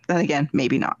week, but then again,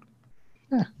 maybe not.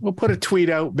 Yeah, we'll put a tweet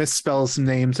out, misspell some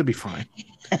names, it'll be fine.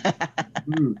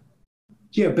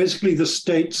 Yeah, basically the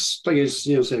states, like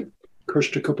say,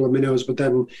 crushed a couple of minnows, but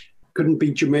then couldn't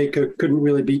beat Jamaica, couldn't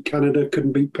really beat Canada,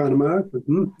 couldn't beat Panama.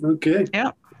 Okay.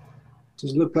 Yeah.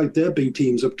 Doesn't look like their B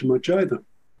team's up to much either.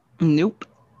 Nope.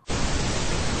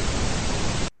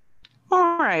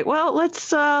 All right. Well,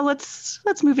 let's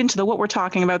move into the what we're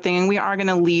talking about thing, and we are going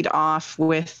to lead off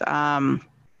with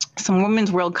some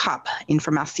Women's World Cup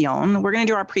information. We're going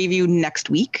to do our preview next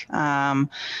week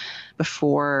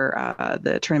before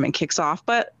the tournament kicks off,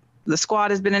 but the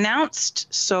squad has been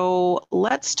announced. So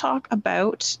let's talk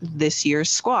about this year's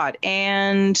squad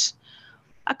and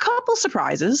a couple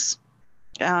surprises,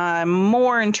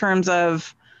 more in terms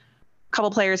of a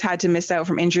couple players had to miss out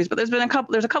from injuries, but there's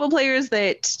a couple players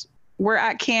that were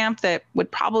at camp that would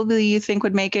probably you think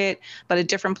would make it, but a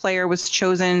different player was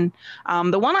chosen.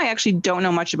 The one I actually don't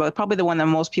know much about, probably the one that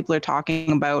most people are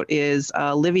talking about, is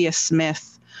Olivia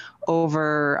Smith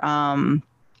over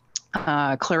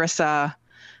Clarissa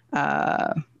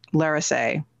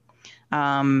Larissé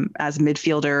as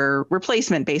midfielder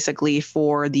replacement, basically,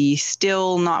 for the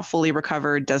still not fully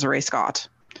recovered Desiree Scott.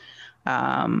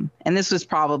 And this was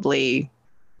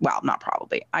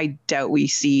I doubt we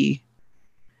see.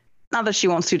 Not that she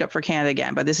won't suit up for Canada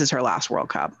again, but this is her last World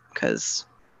Cup because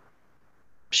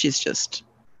she's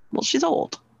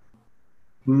old.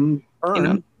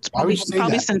 It's probably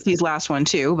that? since these last one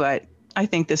too, but I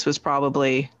think this was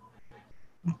probably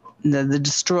the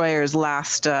Destroyer's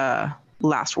last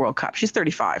World Cup. She's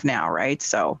 35 now, right?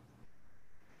 So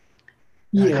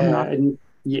yeah.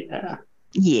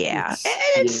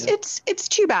 It's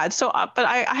too bad. So, but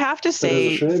I have to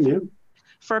say, that is a shame, yeah.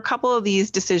 For a couple of these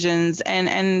decisions,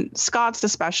 and Scott's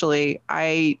especially,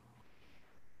 because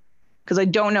I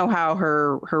don't know how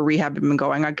her rehab had been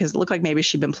going, because it looked like maybe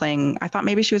she'd been playing. I thought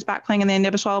maybe she was back playing in the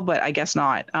NWSL, but I guess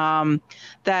not.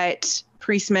 That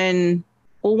Priestman,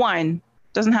 well, one,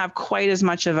 doesn't have quite as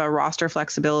much of a roster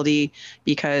flexibility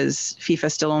because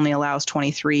FIFA still only allows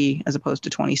 23 as opposed to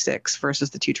 26 versus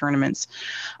the two tournaments.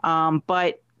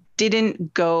 But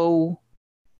didn't go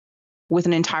with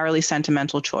an entirely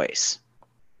sentimental choice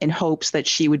in hopes that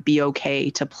she would be okay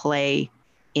to play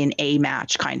in a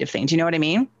match kind of thing. Do you know what I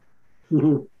mean?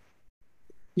 Mm-hmm.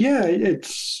 Yeah,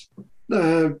 it's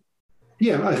I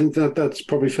think that's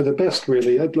probably for the best,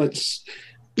 really. Let's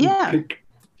pick,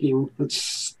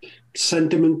 let's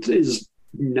sentiment is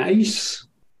nice,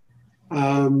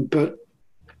 but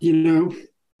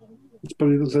it's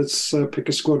probably, let's pick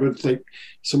a squad with like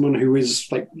someone who is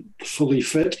like fully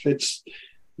fit. It's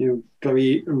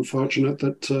very unfortunate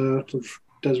that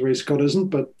Desiree Scott isn't,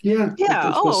 but yeah.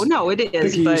 Oh no, it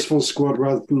is. Pick a useful squad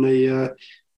rather than a.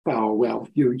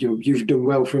 You've done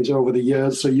well for us over the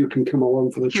years, so you can come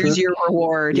along for the trip. Here's your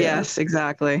reward. Yeah. Yes,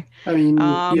 exactly. I mean,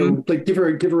 like give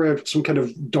her some kind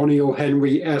of Donny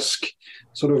O'Henry-esque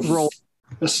sort of role,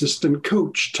 assistant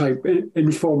coach type,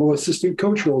 informal assistant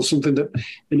coach role, something that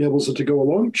enables her to go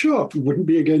along. Sure, wouldn't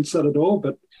be against that at all.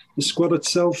 But the squad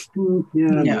itself,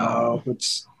 no.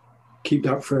 Let's keep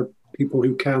that for people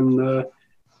who can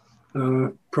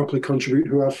properly contribute,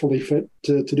 who are fully fit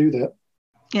to do that.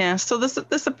 Yeah. So this,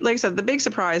 like I said, the big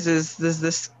surprise is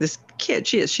this kid.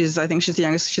 I think she's the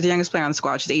youngest player on the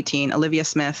squad. She's 18. Olivia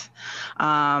Smith.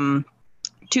 2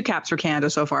 caps for Canada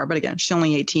so far, but again, she's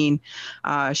only 18.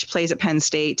 She plays at Penn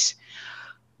State.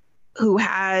 Who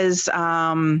has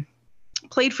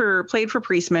played for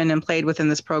Priestman and played within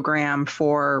this program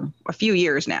for a few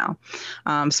years now.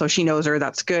 So she knows her.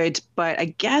 That's good. But I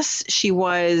guess she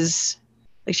was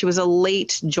a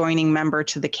late joining member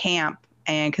to the camp.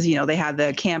 And because, they had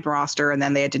the camp roster and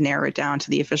then they had to narrow it down to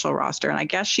the official roster. And I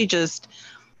guess she just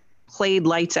played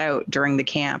lights out during the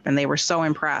camp and they were so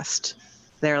impressed.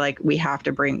 They're like, we have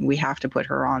to put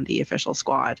her on the official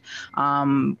squad.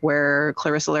 Where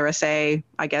Clarissa Larissé,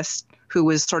 I guess, who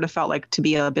was sort of felt like to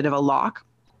be a bit of a lock,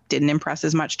 didn't impress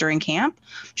as much during camp.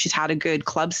 She's had a good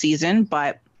club season,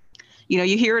 but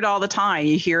you hear it all the time.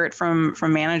 You hear it from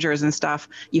managers and stuff.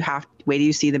 You have to wait till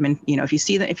you see them. And,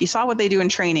 if you saw what they do in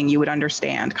training, you would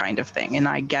understand kind of thing. And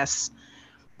I guess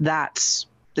this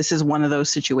is one of those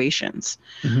situations.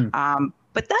 Mm-hmm.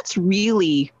 But that's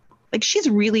really she's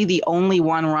really the only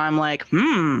one where I'm like,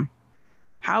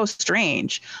 how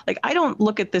strange. Like, I don't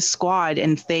look at this squad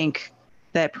and think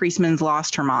that Priestman's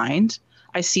lost her mind.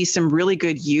 I see some really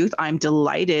good youth. I'm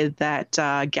delighted that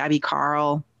Gabby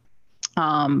Carl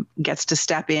gets to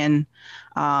step in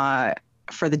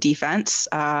for the defense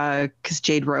because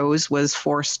Jade Rose was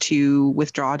forced to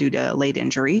withdraw due to late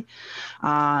injury.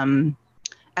 Evelyn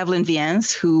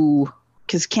Viens,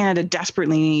 because Canada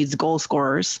desperately needs goal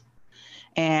scorers,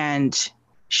 and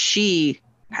she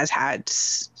has had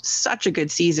such a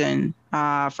good season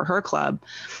for her club.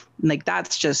 Like,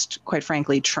 that's just, quite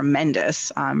frankly,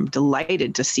 tremendous. I'm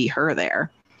delighted to see her there.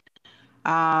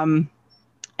 And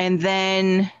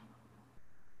then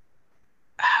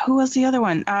who was the other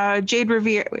one? Jade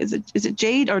Riviere. Is it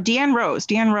Jade or Deanne Rose?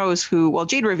 Deanne Rose,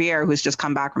 Jade Riviere, who's just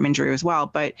come back from injury as well.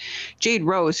 But Jade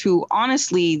Rose, who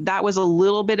honestly, that was a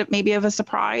little bit of maybe of a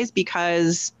surprise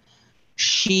because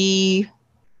she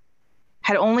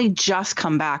had only just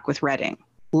come back with Reading.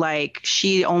 Like,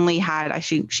 she only had,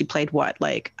 she played what,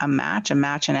 like a match and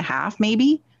a half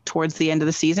maybe towards the end of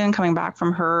the season, coming back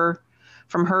from her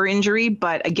injury.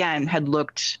 But again, had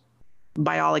looked,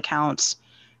 by all accounts,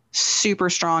 super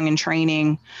strong in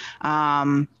training,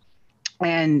 and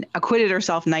acquitted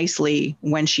herself nicely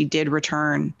when she did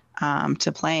return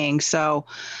to playing. So,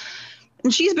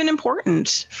 and she's been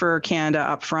important for Canada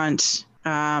up front.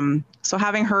 So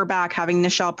having her back, having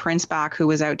Nichelle Prince back, who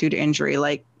was out due to injury,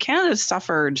 like, Canada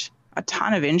suffered a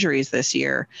ton of injuries this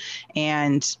year,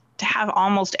 and to have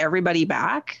almost everybody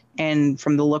back and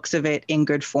from the looks of it in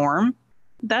good form,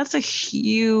 that's a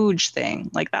huge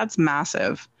thing. Like, that's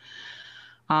massive.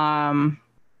 But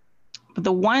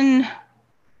the one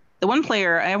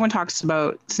player everyone talks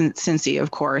about, Cincy,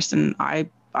 of course, and I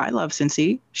love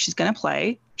Cincy. She's going to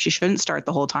play. She shouldn't start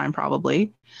the whole time,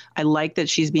 probably. I like that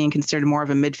she's being considered more of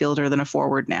a midfielder than a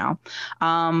forward now.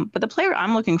 But the player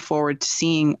I'm looking forward to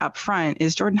seeing up front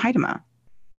is Jordan Huitema,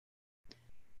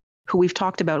 who we've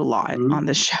talked about a lot on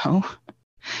this show.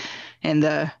 And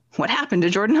the what happened to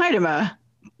Jordan Huitema,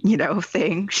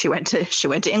 thing. She went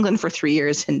to England for 3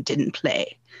 years and didn't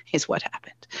play is what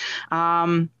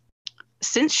happened.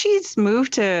 Since she's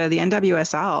moved to the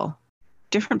NWSL,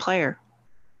 different player.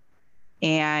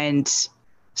 And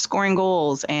scoring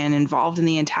goals and involved in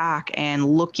the attack and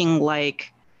looking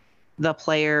like the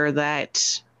player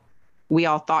that we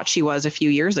all thought she was a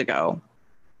few years ago.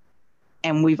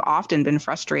 And we've often been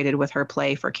frustrated with her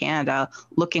play for Canada,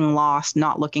 looking lost,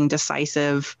 not looking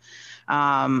decisive,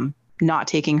 not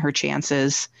taking her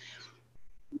chances.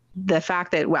 The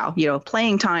fact that,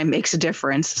 playing time makes a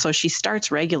difference. So she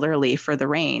starts regularly for the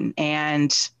Reign,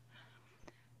 and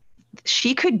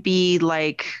she could be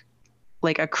like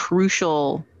a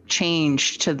crucial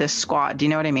change to this squad. Do you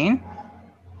know what I mean?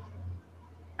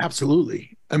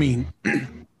 Absolutely. I mean,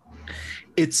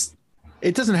 it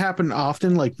doesn't happen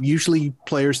often. Like usually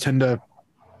players tend to,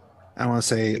 I want to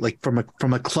say like from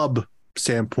a club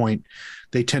standpoint,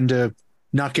 they tend to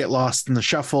not get lost in the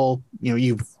shuffle.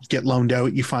 You get loaned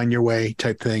out, you find your way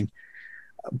type thing.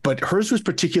 But hers was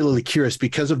particularly curious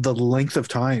because of the length of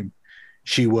time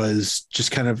she was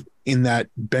just kind of in that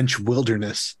bench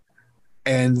wilderness.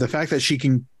 And the fact that she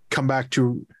can come back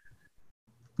to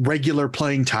regular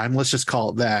playing time, let's just call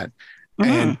it that,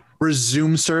 and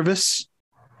resume service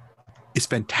is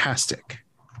fantastic.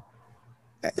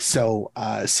 So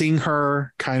seeing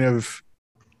her kind of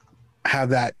have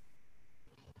that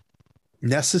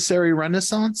necessary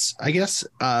renaissance, I guess,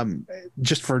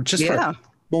 just for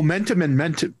momentum and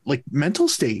mental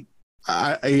state,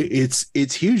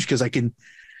 it's huge because I can.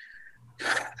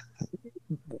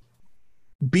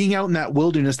 Being out in that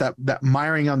wilderness, that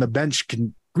miring on the bench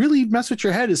can really mess with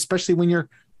your head, especially when you're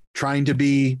trying to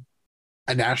be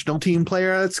a national team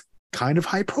player that's kind of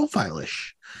high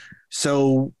profile-ish.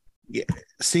 So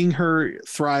seeing her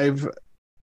thrive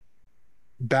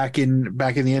back in the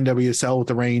NWSL with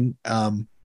the Reign,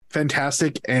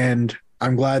 fantastic. And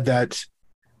I'm glad that,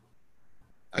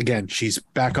 again, she's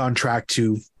back on track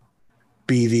to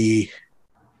be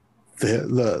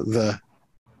the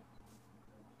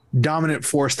dominant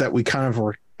force that we kind of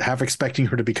were half expecting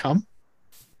her to become.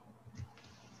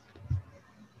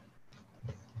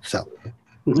 So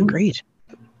agreed.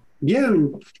 Yeah,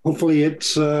 and hopefully it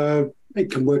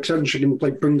can work out and she can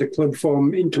bring the club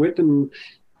form into it. And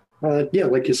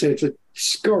like you say, it's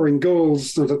scoring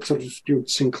goals. That sort of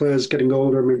Sinclair's getting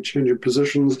older, maybe changing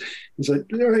positions. It's like,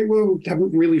 all right, well,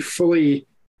 haven't really fully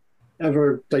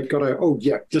ever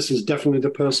got this is definitely the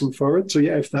person for it. So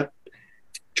yeah, if that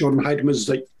Jordan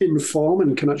Huitema's in form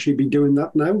and can actually be doing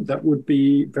that now, that would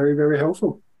be very, very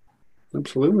helpful.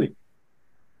 Absolutely.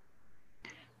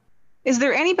 Is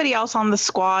there anybody else on the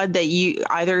squad that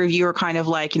either of you are kind of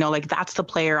like, that's the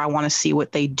player I want to see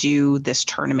what they do this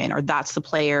tournament, or that's the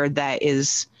player that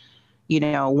is,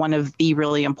 one of the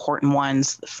really important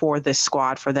ones for this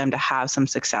squad for them to have some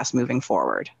success moving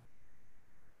forward?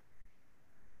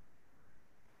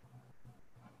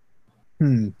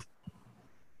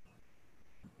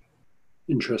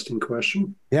 Interesting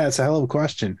question. Yeah, it's a hell of a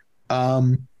question.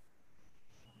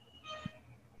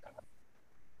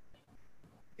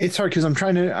 It's hard because I'm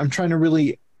trying to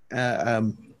really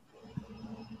kind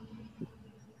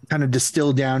of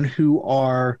distill down who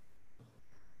are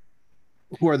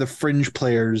the fringe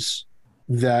players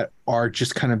that are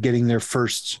just kind of getting their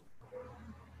first,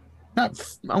 I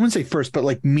wouldn't say first,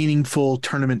 but meaningful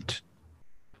tournament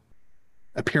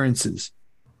appearances.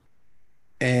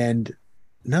 And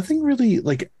nothing really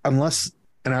unless,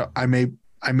 and I may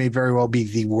very well be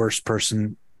the worst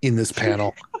person in this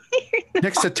panel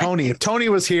next to Tony. If Tony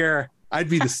was here, I'd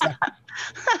be the second.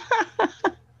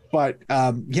 But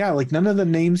none of the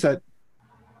names that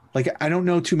I don't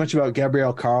know too much about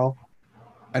Gabrielle Carl.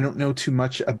 I don't know too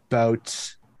much about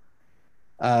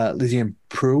Lysiane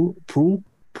Proulx.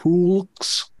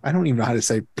 I don't even know how to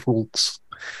say Proulx.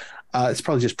 It's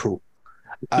probably just Proulx.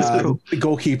 The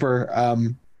goalkeeper.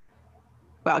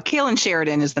 Well, Kaylin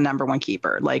Sheridan is the number one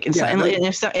keeper.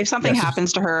 If something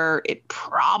happens to her, it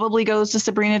probably goes to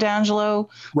Sabrina D'Angelo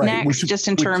next, just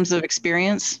in terms of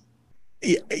experience.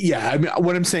 Yeah. I mean,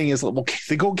 what I'm saying is,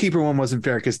 the goalkeeper one wasn't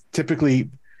fair because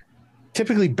typically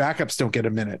backups don't get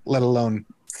a minute, let alone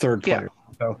third player.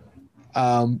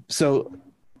 Yeah. So,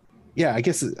 I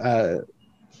guess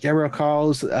Gabrielle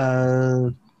Carl's.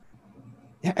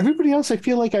 Everybody else, I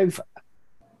feel like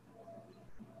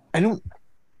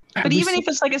But even if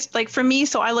it's like for me,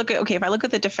 so I look at, okay, if I look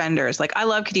at the defenders, like I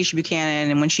love Kadisha Buchanan,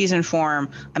 and when she's in form,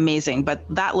 amazing. But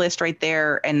that list right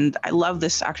there, and I love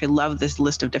this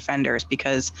list of defenders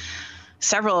because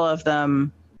several of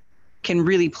them can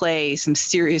really play some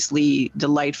seriously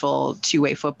delightful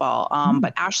two-way football.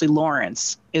 But Ashley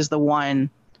Lawrence is the one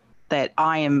that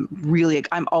I'm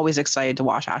always excited to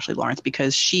watch Ashley Lawrence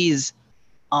because she's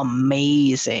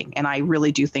amazing. And I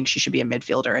really do think she should be a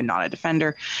midfielder and not a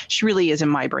defender. She really is in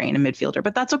my brain a midfielder,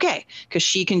 but that's okay because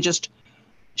she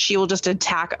will just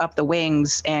attack up the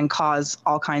wings and cause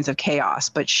all kinds of chaos.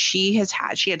 But she had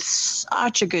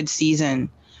such a good season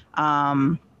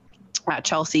at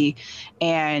Chelsea,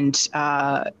 and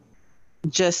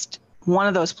just one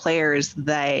of those players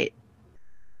that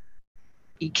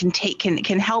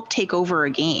can help take over a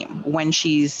game when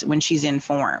she's in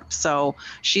form. So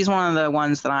she's one of the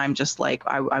ones that I'm just like,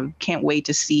 I can't wait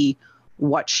to see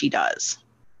what she does.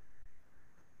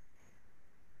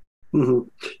 Mm-hmm.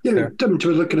 Yeah,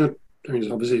 to looking at, I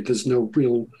mean, obviously there's not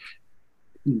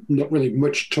really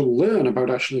much to learn about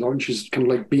Ashley Lawrence. She's kind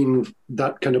of like been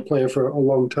that kind of player for a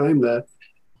long time there.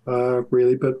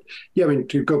 Really, but yeah, I mean,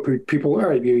 to go through people, all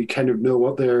right, you kind of know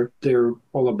what they're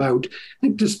all about. I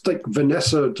think just like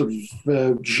Vanessa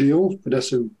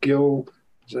Gil,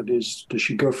 does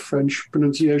she go French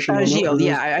pronunciation? Gil,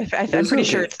 yeah, I'm pretty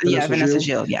sure it's Vanessa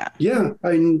Gil, yeah. Yeah,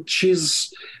 I mean,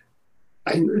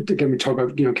 again, we talk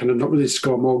about, kind of not really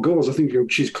score more goals. I think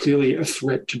she's clearly a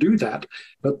threat to do that.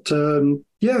 But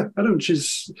yeah, I don't.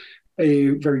 She's a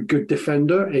very good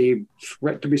defender, a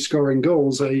threat to be scoring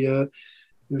goals.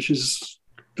 She's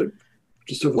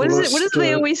just over what is it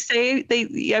they always say?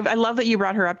 I love that you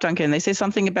brought her up, Duncan. They say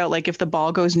something about like if the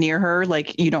ball goes near her,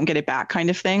 like you don't get it back, kind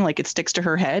of thing. Like it sticks to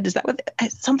her head. Is that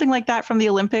something like that from the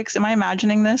Olympics? Am I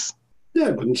imagining this? Yeah,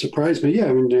 it wouldn't surprise me. Yeah,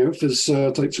 I mean, if there's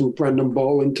like some random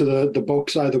ball into the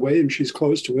box either way, and she's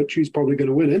close to it, she's probably going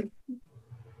to win it.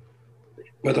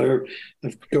 Whether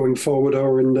going forward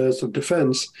or in some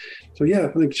defence. So yeah, I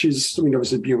think she's. I mean,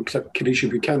 obviously, except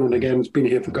Kadisha Buchanan again, has been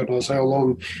here for God knows how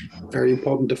long. Very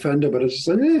important defender, but it's just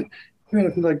like,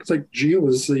 it's like Gio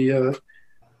is the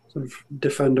sort of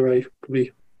defender I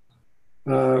probably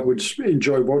would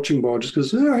enjoy watching more, just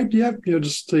because. All right, yeah,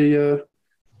 just the.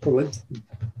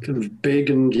 Kind of big,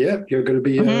 and yeah, you're going to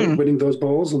be winning those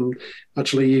balls. And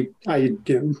actually, I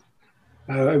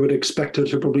would expect her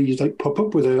to probably like pop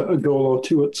up with a goal or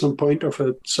two at some point off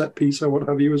a set piece or what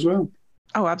have you as well.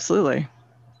 Oh, absolutely.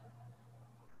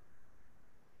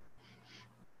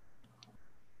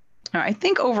 I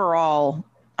think overall,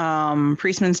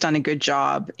 Priestman's done a good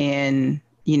job in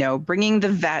bringing the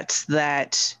vets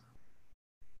that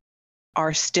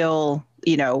are still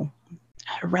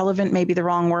relevant, maybe the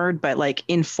wrong word, but like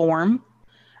in form,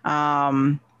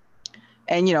 and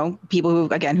people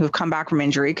who've come back from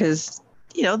injury, because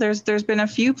there's been a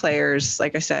few players,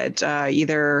 like I said,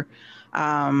 either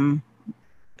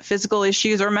physical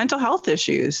issues or mental health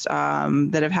issues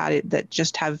that have had it, that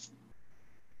just have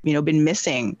been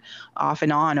missing off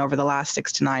and on over the last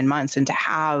 6 to 9 months, and to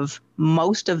have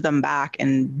most of them back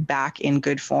in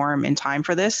good form in time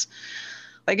for this,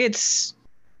 like it's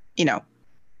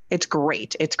it's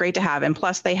great. It's great to have. And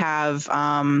plus they've had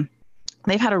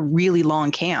a really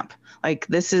long camp. Like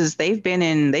they've been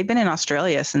in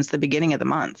Australia since the beginning of the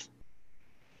month,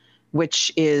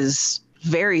 which is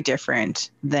very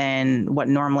different than what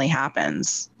normally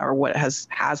happens or what has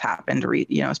happened,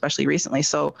 especially recently.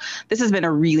 So this has been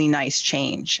a really nice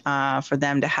change for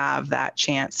them to have that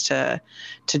chance to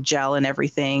gel and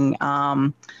everything.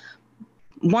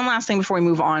 One last thing before we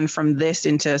move on from this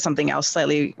into something else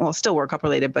slightly, well, still World Cup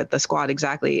related, but the squad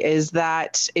exactly, is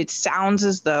that it sounds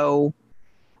as though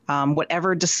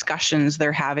whatever discussions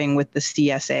they're having with the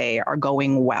CSA are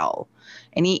going well.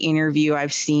 Any interview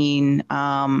I've seen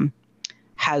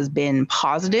has been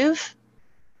positive.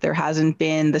 There hasn't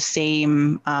been the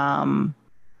same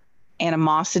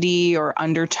animosity or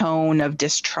undertone of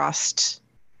distrust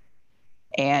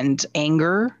and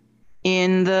anger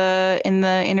in the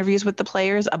interviews with the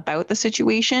players about the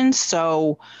situation.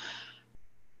 So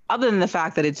other than the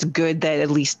fact that it's good that at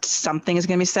least something is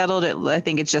going to be settled, I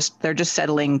think they're just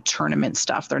settling tournament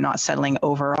stuff. They're not settling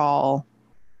overall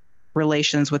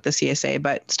relations with the CSA,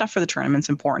 but stuff for the tournament's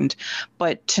important.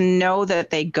 But to know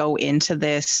that they go into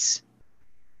this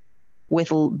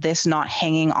with this not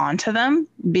hanging on to them,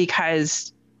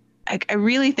 because I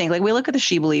really think, like, we look at the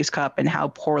She Believes Cup and how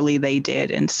poorly they did,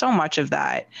 and so much of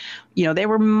that, they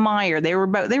were mired. They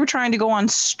were trying to go on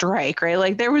strike, right?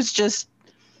 Like there was just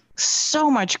so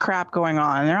much crap going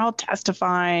on. They're all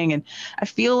testifying, and I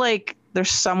feel like they're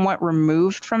somewhat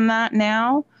removed from that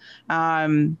now.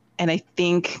 And I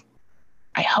think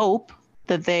I hope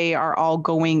that they are all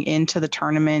going into the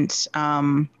tournament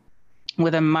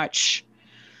with a much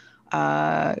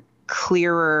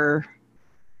clearer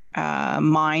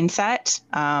mindset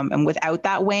and without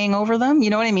that weighing over them. You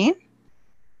know what I mean?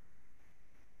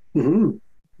 Mm-hmm.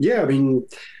 Yeah, I mean,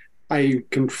 I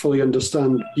can fully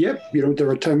understand. Yep, there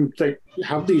are times they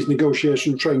have these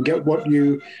negotiations, try and get what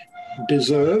you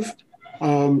deserve.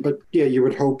 But yeah, you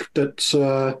would hope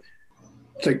that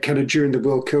like kind of during the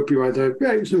World Cup, you either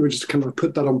we just kind of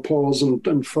put that on pause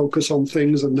and focus on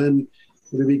things, and then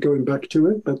maybe going back to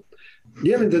it. But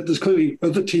yeah, I mean, there's clearly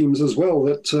other teams as well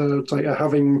that like are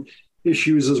having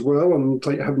issues as well, and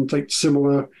like having like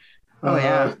similar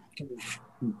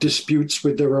disputes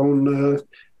with their own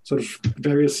sort of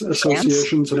various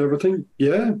associations and everything.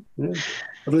 Yeah. I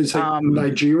believe it's like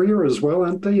Nigeria as well,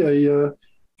 aren't they? I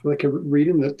like a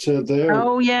reading that they're.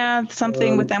 Oh yeah,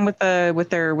 something with them with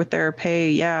their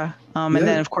pay. Yeah. And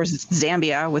then of course it's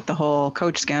Zambia with the whole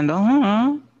coach scandal.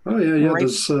 Oh yeah. Right.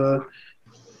 There's. I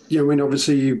mean,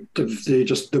 obviously,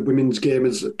 the women's game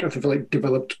is kind of like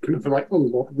developed kind of like a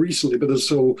lot recently, but there's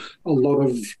still a lot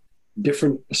of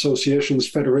different associations,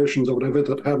 federations, or whatever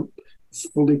that haven't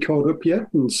fully caught up yet.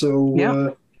 And so,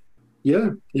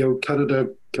 Canada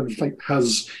kind of like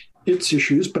has its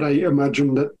issues, but I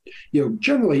imagine that,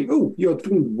 generally, you're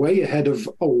way ahead of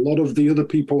a lot of the other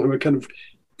people who are kind of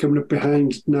coming up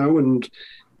behind now and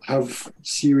have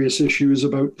serious issues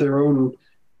about their own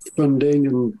funding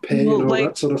and pay and all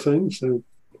that sort of thing. So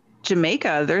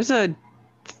Jamaica, there was, I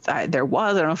don't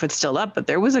know if it's still up, but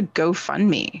there was a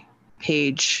GoFundMe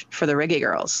page for the Reggae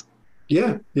Girls.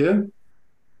 Yeah.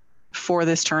 For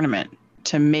this tournament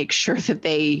to make sure that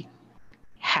they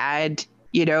had,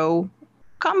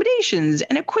 accommodations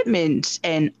and equipment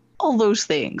and all those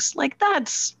things. Like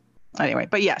that's anyway,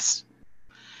 but yes,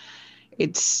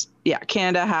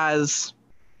 Canada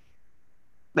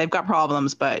they've got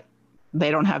problems, but they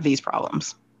don't have these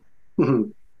problems.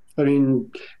 Mm-hmm. I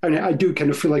mean, I do kind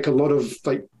of feel like a lot of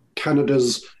like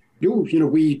Canada's,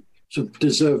 we sort of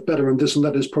deserve better, and this and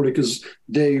that is probably because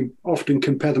they often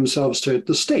compare themselves to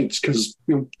the States because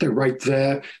they're right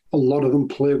there. A lot of them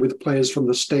play with players from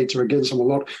the States or against them a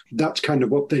lot. That's kind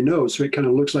of what they know. So it kind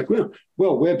of looks like, well,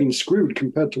 we're being screwed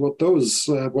compared to what those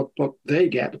what they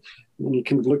get. And you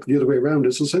can look the other way around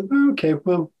and say, okay,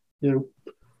 well,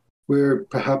 we're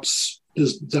perhaps.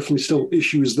 There's definitely still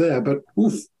issues there, but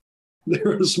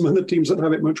there are some other teams that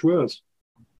have it much worse.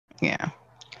 Yeah.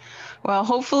 Well,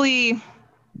 hopefully,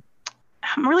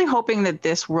 I'm really hoping that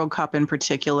this World Cup in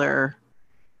particular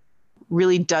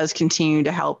really does continue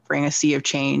to help bring a sea of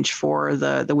change for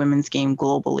the women's game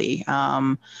globally.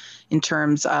 In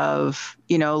terms of,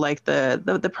 like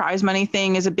the prize money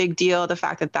thing is a big deal. The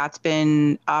fact that that's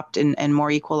been upped and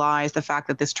more equalized, the fact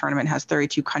that this tournament has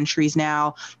 32 countries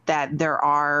now, that there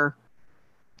are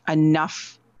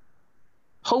enough,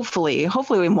 hopefully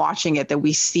when watching it, that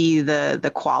we see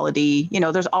the quality.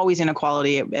 There's always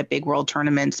inequality at big world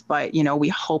tournaments, but we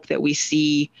hope that we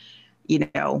see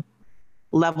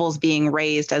levels being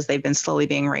raised as they've been slowly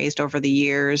being raised over the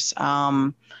years,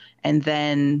 and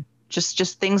then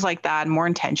just things like that, more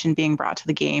intention being brought to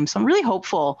the game. So I'm really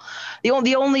hopeful.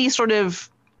 The only sort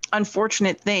of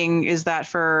unfortunate thing is that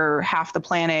for half the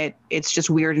planet, it's just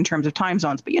weird in terms of time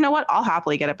zones. But you know what? I'll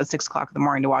happily get up at 6 o'clock in the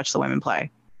morning to watch the women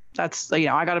play. That's, I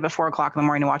got up at 4 o'clock in the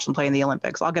morning to watch them play in the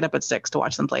Olympics. I'll get up at 6 to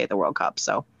watch them play at the World Cup.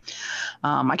 So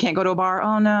I can't go to a bar.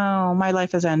 Oh no, my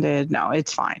life has ended. No,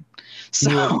 it's fine.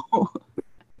 So,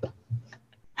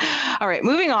 all right,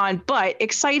 moving on, but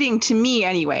exciting to me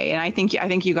anyway. And I think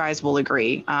you guys will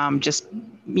agree.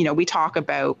 We talk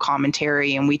about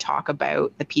commentary and we talk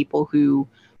about the people who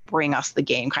bring us the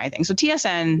game kind of thing. So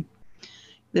TSN,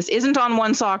 this isn't on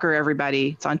One Soccer,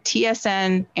 everybody. It's on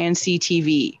TSN and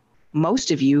CTV.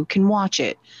 Most of you can watch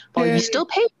it, but you still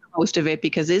pay for most of it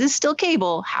because it is still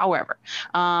cable. However,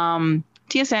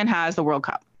 TSN has the World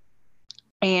Cup,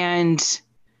 and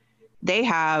they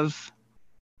have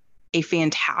a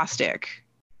fantastic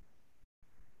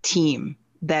team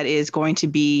that is going to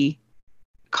be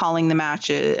calling the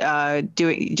matches,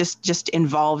 doing just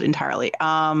involved entirely.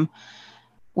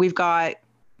 We've got,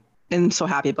 and I'm so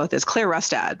happy about this, Claire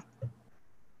Rustad.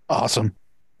 Awesome.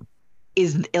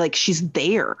 Is like, she's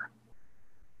there.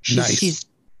 She's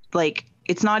like,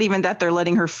 it's not even that they're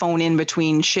letting her phone in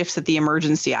between shifts at the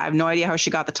emergency. I have no idea how she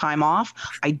got the time off.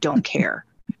 I don't care.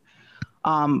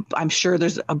 I'm sure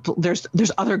there's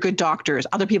other good doctors.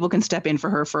 Other people can step in for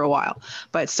her for a while.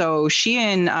 But so she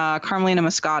and Carmelina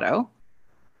Moscato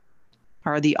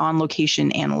are the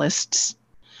on-location analysts.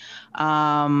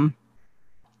 Amy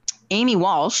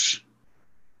Walsh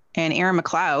and Aaron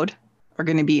McLeod are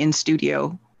going to be in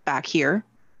studio back here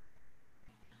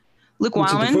Luke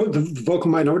Into Wildman. the Vocal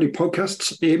Minority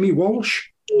Podcast's Amy Walsh.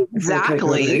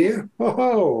 Exactly.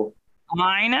 Oh,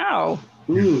 I know.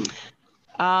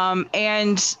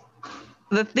 And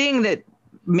the thing that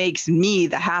makes me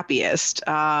the happiest,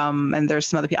 and there's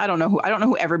some other people, I don't know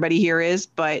who everybody here is,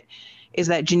 but is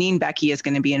that Janine Becky is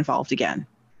going to be involved again.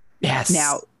 Yes.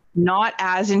 Now, not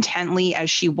as intently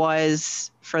as she was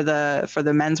for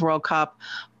the Men's World Cup,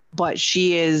 but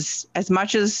she is as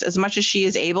much as she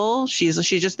is able. She's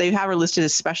just, they have her listed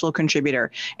as special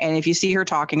contributor, and if you see her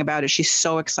talking about it, she's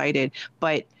so excited.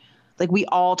 But like, we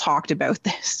all talked about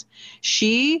this.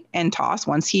 She and Toss,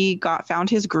 once he found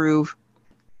his groove,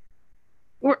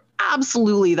 were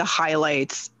absolutely the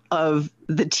highlights of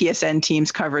the TSN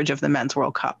team's coverage of the Men's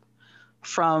World Cup.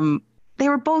 They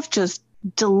were both just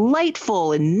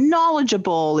delightful and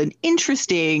knowledgeable and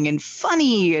interesting and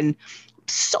funny and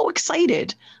so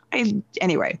excited.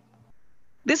 Anyway,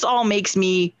 this all makes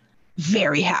me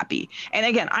very happy. And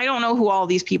again, I don't know who all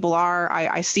these people are.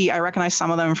 I recognize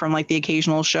some of them from like the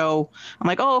occasional show. I'm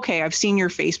like, oh, okay, I've seen your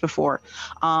face before.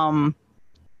 But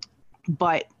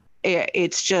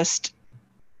it's just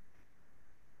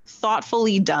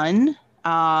thoughtfully done.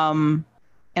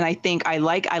 And I think I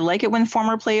like it when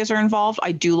former players are involved.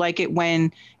 I do like it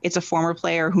when it's a former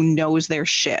player who knows their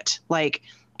shit. Like,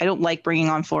 I don't like bringing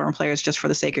on former players just for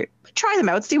the sake of try them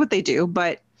out, see what they do.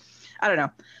 But I don't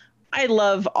know. I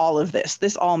love all of this.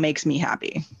 This all makes me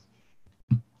happy.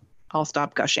 I'll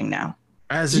stop gushing now.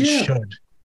 As it should.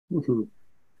 Mm-hmm.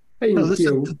 Hey,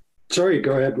 no, sorry,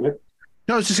 go ahead, Mike.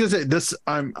 No, I was just gonna say this.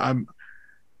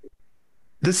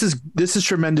 This is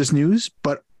tremendous news,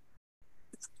 but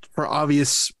for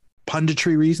obvious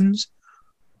punditry reasons.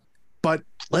 But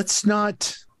let's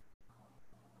not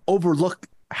overlook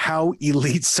how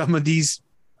elite some of these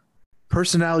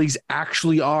personalities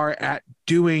actually are at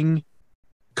doing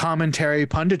commentary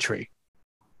punditry.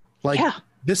 Like,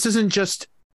 this isn't just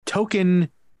token,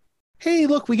 hey,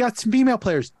 look, we got some female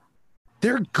players.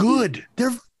 They're good.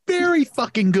 They're very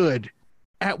fucking good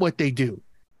at what they do.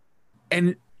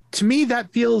 And to me,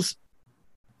 that feels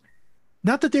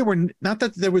not that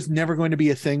there was never going to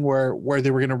be a thing where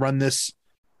they were going to run this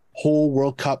whole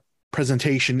World Cup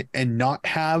presentation and not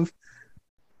have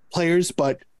players,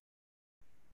 but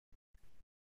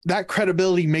that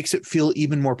credibility makes it feel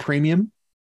even more premium.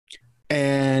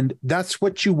 And that's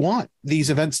what you want these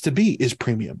events to be, is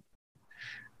premium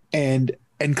and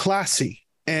classy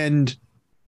and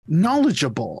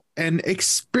knowledgeable and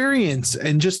experience.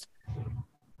 And just,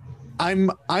 I'm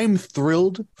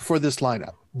thrilled for this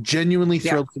lineup, genuinely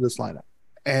thrilled for this lineup.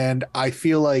 And I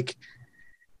feel like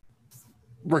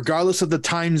regardless of the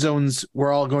time zones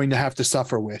we're all going to have to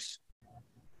suffer with,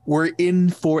 we're in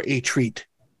for a treat.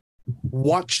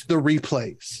 Watch the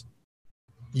replays.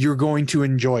 You're going to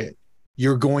enjoy it.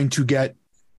 You're going to get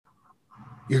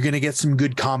some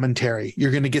good commentary.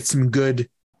 You're going to get some good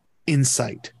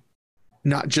insight,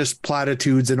 not just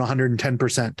platitudes and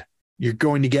 110%. You're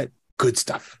going to get good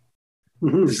stuff.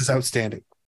 Mm-hmm. This is outstanding.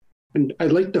 And I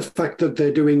like the fact that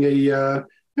they're doing that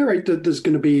there's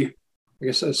going to be, I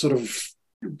guess, a sort of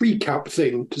recap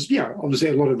thing. Because, obviously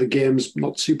a lot of the games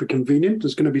not super convenient.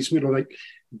 There's going to be some like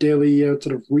daily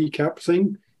sort of recap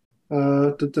thing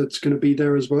that's going to be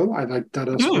there as well. I like that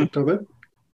aspect of it.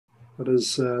 That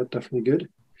is definitely good.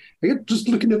 I get just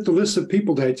looking at the list of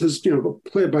people there. It says,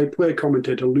 play-by-play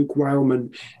commentator Luke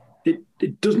Wildman.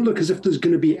 It doesn't look as if there's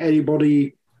going to be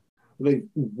anybody like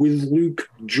with Luke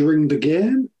during the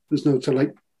game. There's no to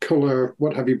like color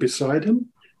what have you beside him.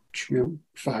 Which,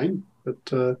 fine,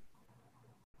 but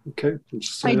okay.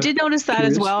 I did notice that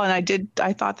curious as well, and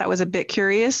I thought that was a bit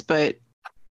curious, but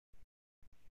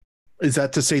is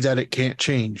that to say that it can't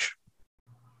change?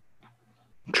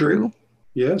 True.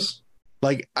 Yes.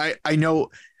 Like I know,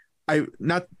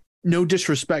 no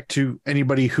disrespect to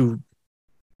anybody who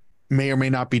may or may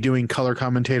not be doing color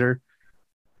commentator,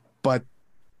 but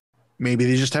maybe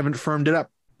they just haven't firmed it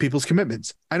up. People's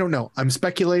commitments. I don't know. I'm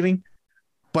speculating,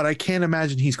 but I can't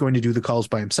imagine he's going to do the calls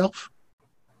by himself.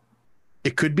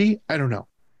 It could be. I don't know.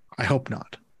 I hope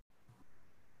not.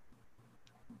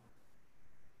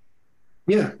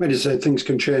 Yeah, I just say things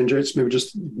can change. It's maybe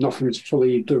just nothing's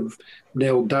fully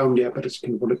nailed down yet, but it's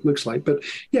kind of what it looks like. But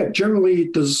yeah, generally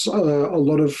there's a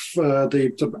lot of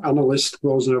the analyst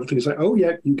roles and everything. It's like, oh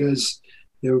yeah, you guys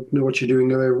know what you're doing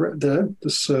there.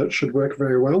 This should work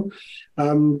very well. I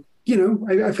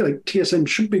feel like TSN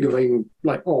should be going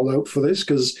like all out for this,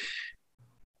 because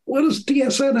what does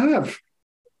TSN have?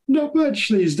 Not much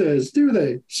these days, do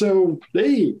they? So,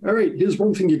 hey, all right, here's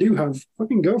one thing you do have.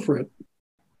 Fucking go for it.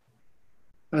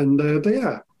 And they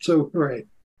are. So, all right.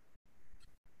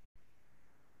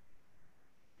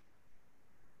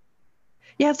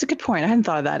 Yeah, that's a good point. I hadn't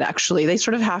thought of that, actually. They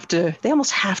sort of they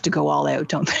almost have to go all out,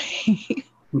 don't they?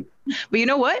 But you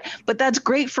know what? But that's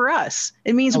great for us.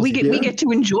 It means we get to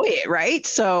enjoy it, right?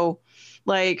 So,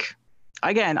 like,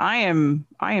 again, I am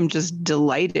just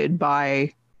delighted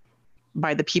by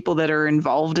the people that are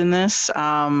involved in this.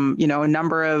 You know, a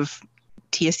number of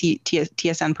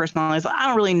TSN personalities I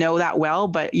don't really know that well,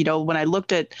 but you know, when I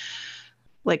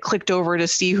clicked over to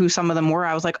see who some of them were,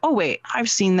 I was like, oh wait, I've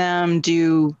seen them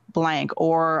do blank,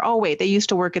 or oh wait, they used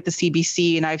to work at the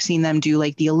CBC and I've seen them do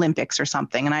like the Olympics or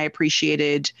something, and I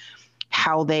appreciated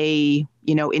how they,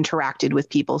 you know, interacted with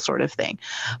people, sort of thing.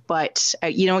 But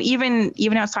you know, even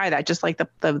outside of that, just like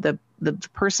the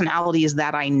personalities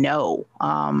that I know,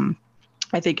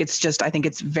 I think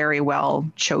it's very well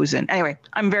chosen. Anyway,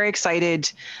 I'm very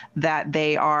excited that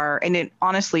they are, and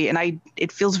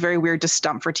it feels very weird to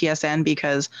stump for TSN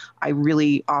because I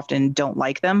really often don't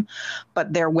like them,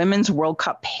 but their Women's World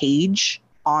Cup page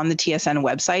on the TSN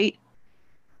website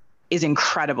is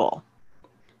incredible.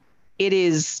 It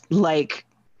is like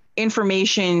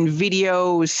information,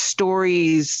 videos,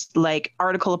 stories, like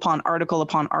article upon article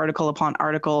upon article upon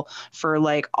article for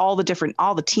like all the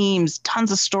teams,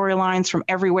 tons of storylines from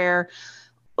everywhere.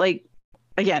 Like,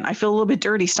 again, I feel a little bit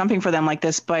dirty stumping for them like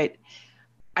this, but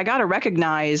I got to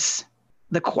recognize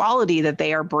the quality that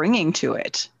they are bringing to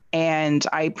it. And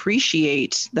I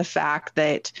appreciate the fact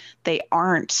that they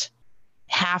aren't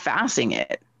half-assing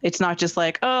it. It's not just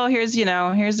like, oh, here's the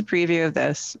preview of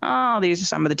this. Oh, these are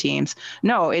some of the teams.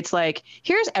 No, it's like,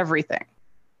 here's everything.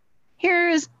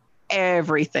 Here's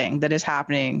everything that is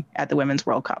happening at the Women's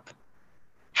World Cup.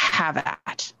 Have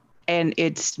at. And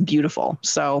it's beautiful.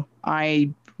 So I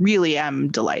really am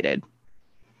delighted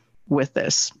with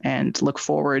this and look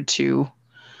forward to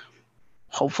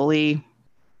hopefully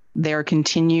their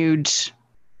continued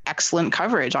excellent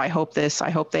coverage. I hope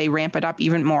they ramp it up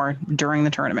even more during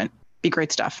the tournament. Be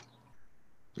great stuff.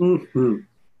 Mm-hmm.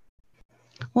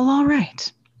 Well, all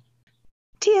right.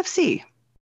 TFC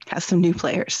has some new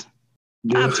players.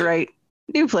 Yeah. That's right.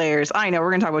 New players. I know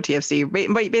we're going to talk about TFC,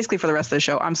 but basically for the rest of the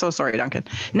show. I'm so sorry, Duncan.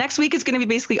 Next week is going to be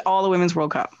basically all the Women's World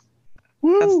Cup.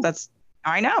 That's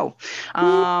I know.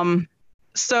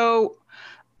 So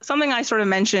something I sort of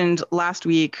mentioned last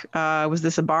week was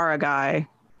this Ibarra guy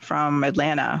from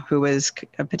Atlanta who was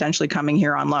potentially coming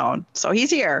here on loan. So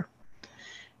he's here.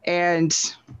 And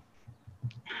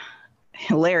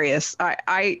hilarious.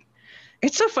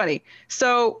 It's so funny.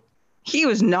 So he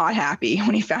was not happy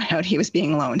when he found out he was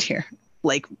being loaned here.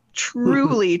 Like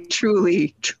truly,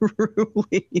 truly,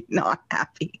 truly not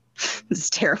happy.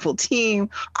 This terrible team.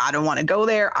 I don't want to go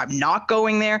there. I'm not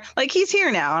going there. Like, he's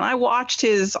here now. And I watched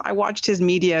his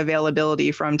media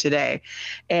availability from today.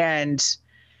 And,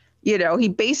 you know, he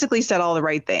basically said all the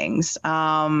right things.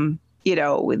 You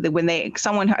know, when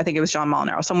someone, I think it was John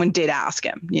Molinaro, someone did ask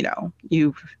him, you know,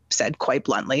 you said quite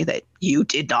bluntly that you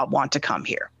did not want to come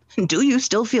here. Do you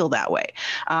still feel that way?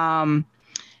 And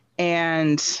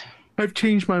I've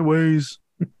changed my ways.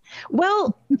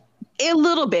 Well, a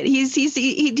little bit.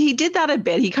 He did that a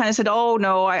bit. He kind of said, "Oh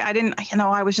no, I didn't. You know,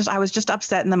 I was just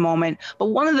upset in the moment." But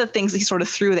one of the things he sort of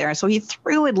threw there, so he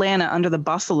threw Atlanta under the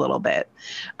bus a little bit,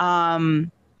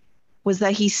 was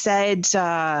that he said,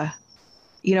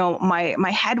 you know, my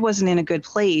head wasn't in a good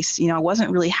place. You know, I wasn't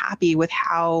really happy with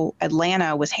how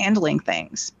Atlanta was handling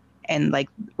things and like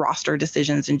roster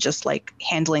decisions and just like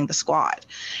handling the squad.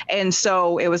 And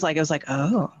so it was like,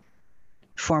 oh,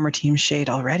 former team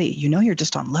shade already. You know, you're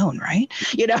just on loan, right?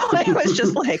 You know, it was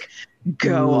just like,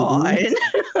 go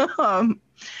on.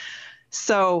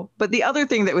 So, but the other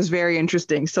thing that was very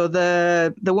interesting, so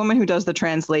the woman who does the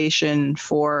translation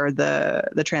for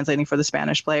the translating for the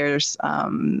Spanish players,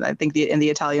 I think the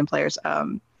Italian players,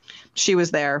 she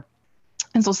was there.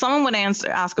 And so someone would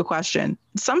ask a question.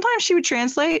 Sometimes she would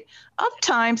translate. Other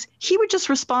times he would just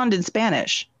respond in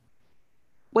Spanish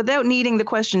without needing the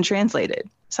question translated.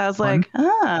 So I was like,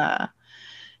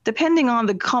 depending on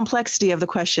the complexity of the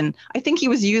question, I think he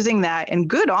was using that, and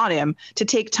good on him, to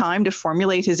take time to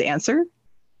formulate his answer.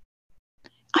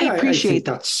 Yeah, I appreciate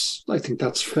that. I think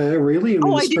that's fair, really. I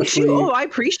mean, I do too. Oh, I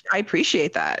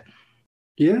appreciate that.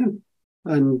 Yeah,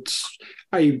 and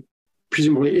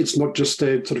presumably it's not just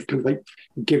a sort of kind of like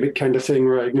gimmick kind of thing,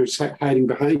 right? You know, hiding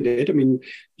behind it. I mean,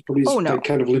 probably like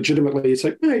kind of legitimately, it's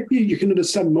like, hey, you can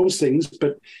understand most things,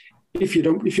 but if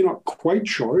you're not quite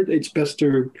sure, it's best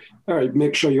to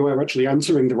make sure you are actually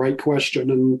answering the right question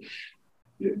and,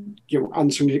 you know,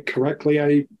 answering it correctly.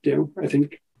 I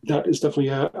think that is definitely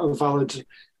a valid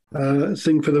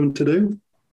thing for them to do.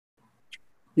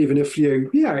 Even if you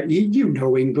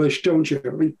know English, don't you? I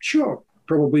mean, sure,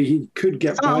 probably he could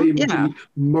get by and be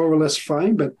more or less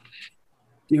fine, but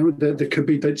there could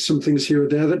be some things here or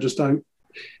there that just I'm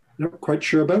not quite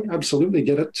sure about. Absolutely,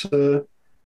 get it.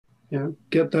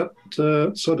 Get that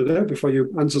sorted out before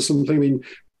you answer something. I mean,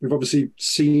 we've obviously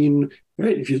seen,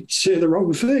 right, if you say the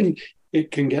wrong thing,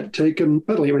 it can get taken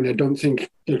badly. I mean, I don't think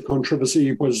the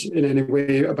controversy was in any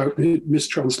way about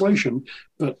mistranslation,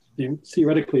 but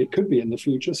theoretically it could be in the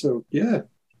future. So, yeah,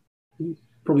 he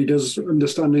probably does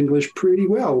understand English pretty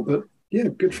well. But, yeah,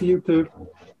 good for you to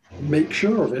make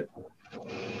sure of it.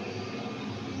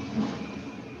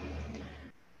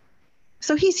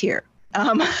 So he's here.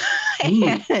 And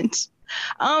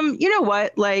you know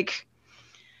what? Like,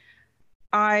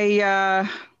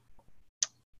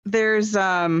 there's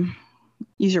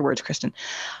use your words, Kristin.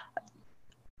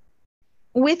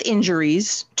 With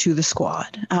injuries to the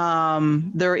squad,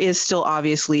 there is still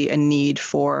obviously a need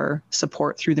for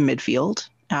support through the midfield.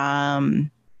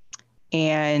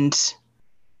 And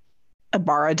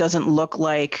Ibarra doesn't look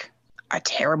like a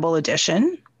terrible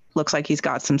addition. Looks like he's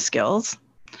got some skills.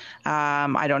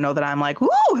 I don't know that I'm like, ooh,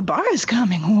 Ibarra's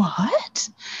coming, what?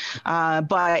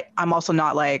 But I'm also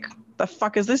not like, the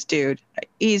fuck is this dude?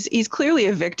 He's clearly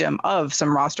a victim of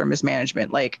some roster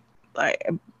mismanagement,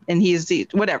 and he's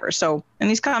whatever. So, and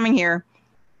he's coming here.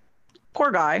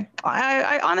 Poor guy.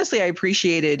 I honestly, I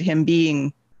appreciated him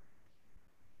being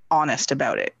honest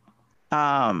about it.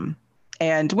 And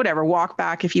whatever, walk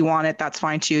back if you want it. That's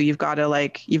fine too. You've got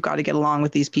to get along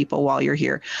with these people while you're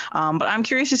here. But I'm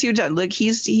curious to see what does. Like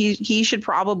he should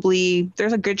probably.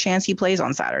 There's a good chance he plays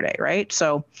on Saturday, right?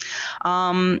 So,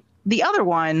 the other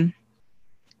one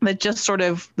that just sort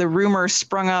of the rumor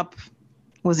sprung up.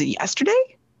 Was it yesterday?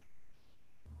 It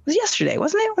was yesterday,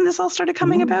 wasn't it, when this all started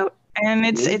coming about? And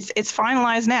it's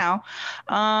finalized now.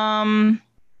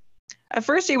 At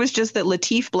first, it was just that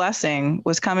Latif Blessing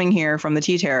was coming here from the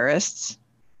T-Terrorists.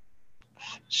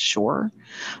 Sure.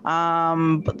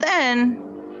 But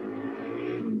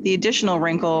then the additional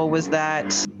wrinkle was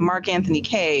that Mark Anthony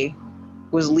Kaye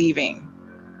was leaving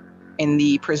in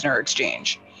the prisoner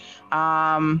exchange.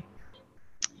 And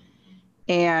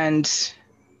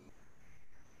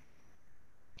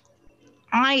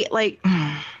I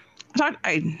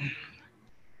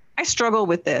struggle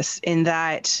with this in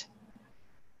that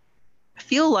I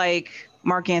feel like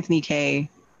Mark Anthony Kaye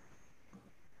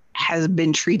has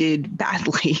been treated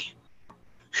badly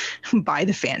by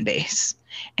the fan base,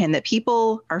 and that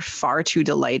people are far too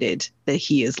delighted that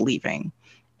he is leaving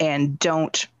and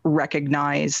don't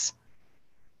recognize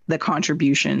the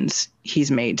contributions he's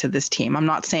made to this team. I'm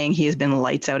not saying he has been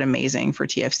lights out amazing for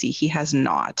TFC. He has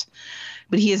not,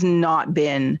 but he has not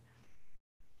been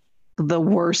the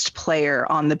worst player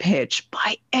on the pitch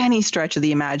by any stretch of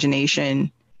the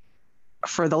imagination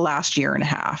for the last year and a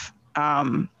half.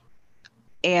 And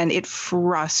it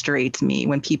frustrates me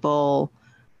when people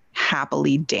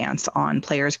happily dance on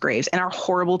players' graves and are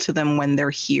horrible to them when they're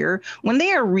here, when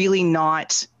they are really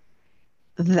not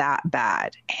that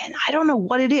bad. And I don't know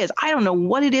what it is. I don't know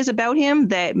what it is about him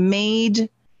that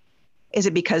is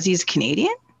it because he's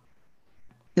Canadian?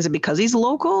 Is it because he's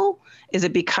local? Is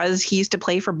it because he used to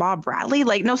play for Bob Bradley?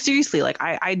 Like, no, seriously, like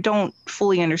I don't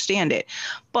fully understand it.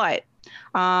 But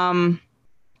I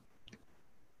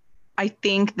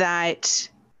think that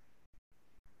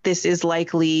this is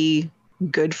likely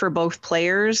good for both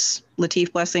players.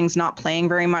 Latif Blessing's not playing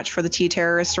very much for the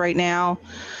T-Terrorists right now.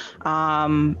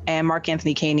 And Mark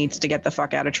Anthony Kaye needs to get the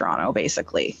fuck out of Toronto,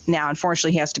 basically. Now,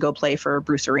 unfortunately, he has to go play for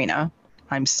Bruce Arena.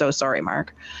 I'm so sorry,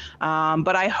 Mark.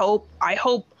 But I hope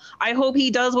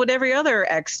he does what every other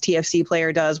ex-TFC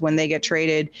player does when they get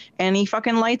traded, and he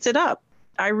fucking lights it up.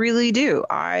 I really do.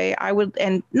 I would,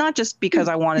 and not just because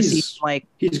I want to see like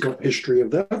he's got history of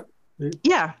that.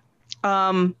 Yeah.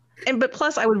 But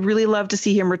plus I would really love to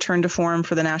see him return to form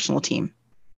for the national team.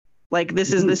 Like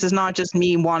this is not just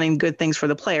me wanting good things for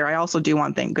the player. I also do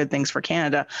want good things for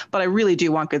Canada, but I really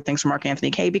do want good things for Mark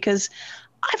Anthony Kaye because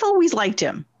I've always liked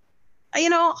him. You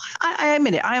know, I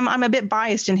admit it. I'm a bit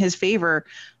biased in his favor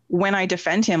when I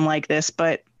defend him like this,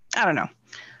 but I don't know.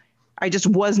 I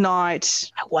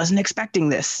wasn't expecting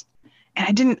this. And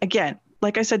I didn't, again,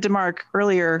 like I said to Mark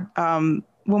earlier,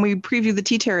 when we previewed the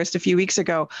T-Terrorist a few weeks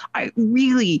ago, I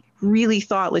really, really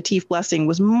thought Latif Blessing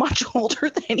was much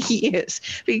older than he is.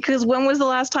 Because when was the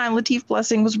last time Latif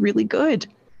Blessing was really good?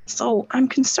 So I'm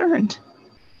concerned.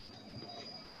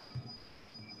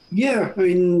 Yeah, I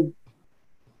mean,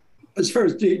 as far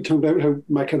as talking about how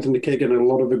Mark Anthony Kaye getting a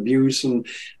lot of abuse, and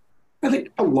I think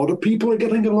a lot of people are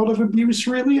getting a lot of abuse,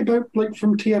 really, about like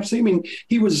from TFC. I mean,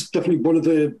 he was definitely one of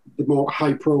the more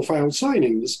high-profile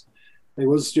signings. He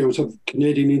was, sort of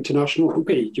Canadian international.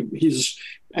 Okay, he's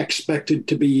expected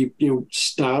to be,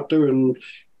 starter and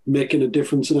making a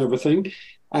difference and everything.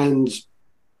 And,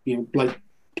 like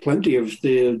plenty of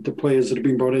the players that have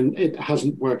been brought in, it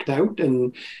hasn't worked out.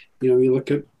 And, you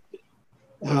look at,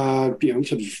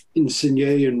 sort of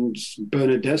Insigne and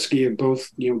Bernadeschi are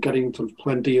both, getting sort of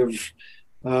plenty of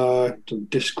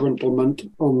disgruntlement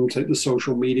on the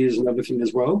social medias and everything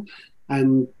as well.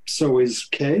 And so is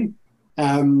Kay.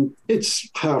 It's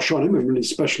harsh on him,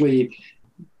 especially,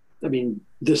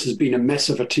 this has been a mess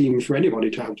of a team for anybody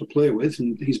to have to play with,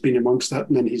 and he's been amongst that,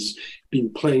 and then he's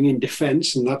been playing in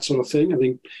defence and that sort of thing. I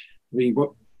think,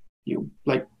 what,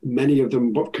 like many of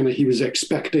them, what kind of he was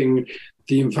expecting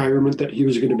the environment that he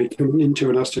was going to be coming into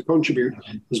and has to contribute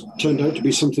has turned out to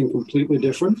be something completely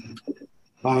different.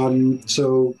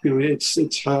 So,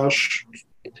 it's harsh,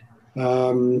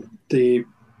 the,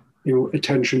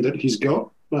 attention that he's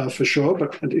got for sure,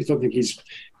 but I don't think he's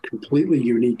completely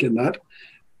unique in that.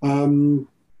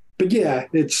 But yeah,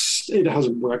 it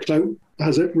hasn't worked out,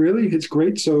 has it really? It's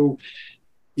great. So,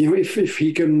 if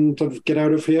he can sort of get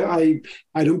out of here, I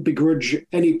don't begrudge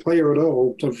any player at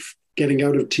all sort of getting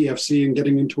out of TFC and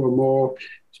getting into a more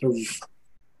sort of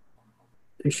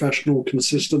professional,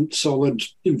 consistent, solid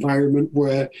environment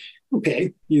where,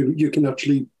 okay, you can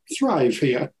actually thrive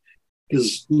here,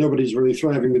 because nobody's really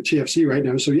thriving with TFC right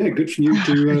now. So yeah, good for you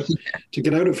to to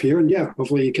get out of here, and yeah,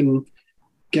 hopefully you can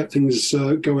get things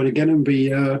going again and be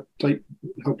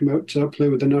help him out to play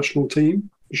with the national team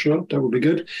for sure. That would be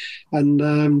good. And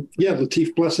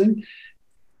Latif Blessing.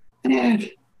 Yeah,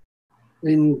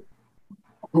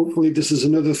 hopefully this is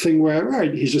another thing where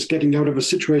he's just getting out of a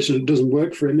situation that doesn't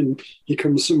work for him, and he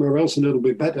comes somewhere else and it'll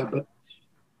be better. But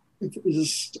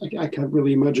I can't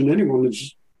really imagine anyone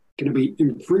is going to be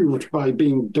improved by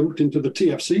being dumped into the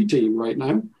TFC team right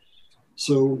now.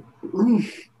 So.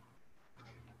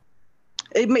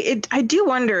 I do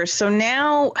wonder. So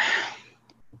now,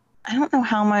 I don't know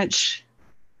how much.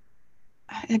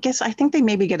 I guess I think they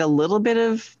maybe get a little bit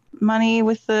of money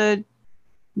with the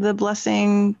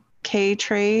Blessing K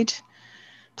trade.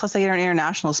 Plus, they get an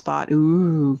international spot.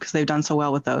 Ooh, because they've done so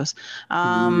well with those.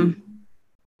 And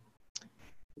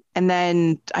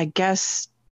then I guess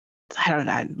I don't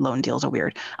know. Loan deals are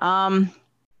weird.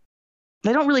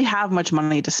 They don't really have much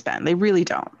money to spend. They really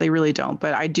don't.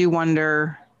 But I do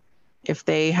wonder if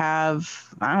they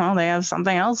have, I don't know, they have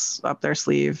something else up their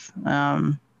sleeve.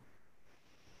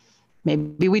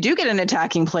 Maybe we do get an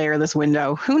attacking player this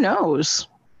window. Who knows?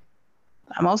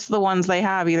 Most of the ones they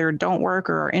have either don't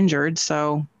work or are injured.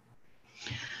 So,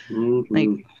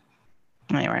 anyway,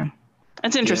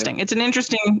 it's interesting. Yeah. It's an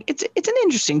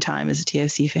interesting time as a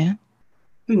TFC fan.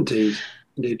 Indeed.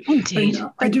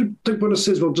 I do want to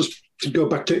say as well, just to go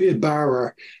back to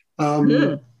Ibarra.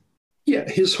 Yeah,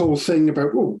 his whole thing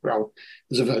about,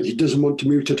 as if he doesn't want to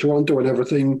move to Toronto and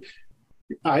everything.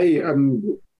 I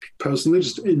am personally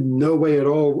just in no way at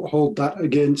all hold that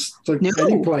against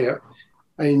any player.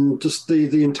 And just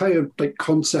the entire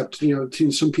concept,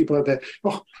 seeing some people out there,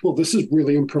 this is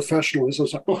really unprofessional. It's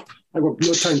like, I got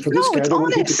no time for this guy. I don't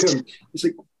want him to come. It's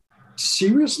like,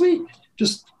 seriously?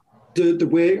 Just the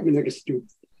way, I guess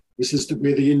this is the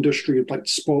way the industry of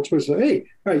sports was. Hey,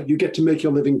 you get to make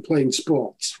your living playing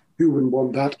sports. Who wouldn't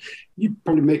want that? You're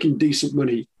probably making decent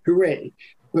money. Hooray.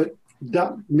 But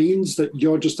that means that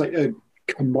you're just like a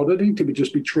commodity to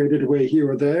just be traded away here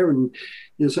or there. And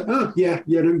you say,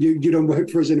 you don't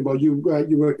work for us anymore. You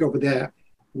work over there.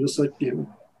 And just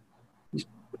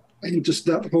and just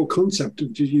that whole concept.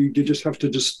 You just have to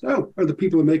other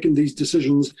people are making these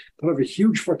decisions that have a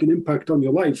huge fucking impact on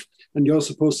your life. And you're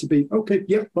supposed to be, okay,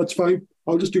 yeah, that's fine.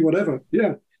 I'll just do whatever.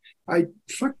 Yeah.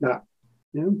 Fuck that.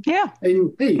 Yeah.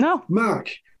 And hey, no.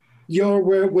 Mark, you're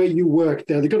where you work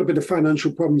there. They've got a bit of financial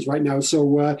problems right now.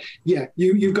 So,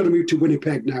 you've got to move to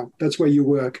Winnipeg now. That's where you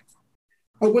work.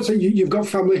 Oh, what's it? You've got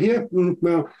family here?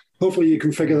 Well, hopefully you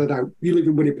can figure that out. You live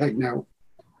in Winnipeg now.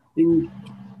 And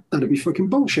that'd be fucking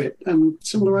bullshit. And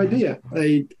similar idea.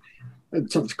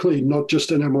 It's clearly not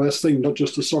just an MLS thing, not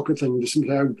just a soccer thing. This is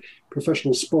how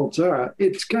professional sports are.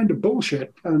 It's kind of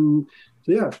bullshit. And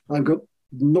I've got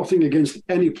nothing against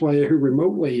any player who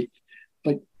remotely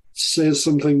says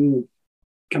something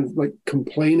kind of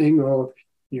complaining or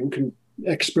can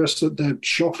express that they're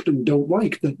shocked and don't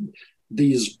like that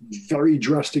these very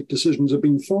drastic decisions are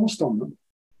being forced on them.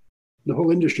 The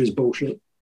whole industry is bullshit.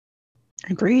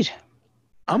 Agreed.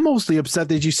 I'm mostly upset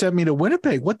that you sent me to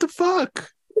Winnipeg. What the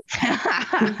fuck?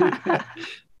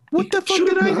 What the fuck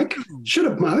did I do? Shut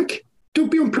up, Mark.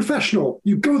 Don't be unprofessional.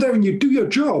 You go there and you do your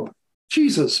job.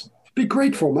 Jesus. Be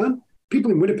grateful, man.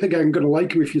 People in Winnipeg aren't going to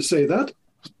like you if you say that.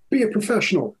 Be a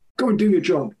professional. Go and do your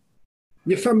job.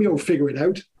 Your family will figure it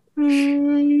out.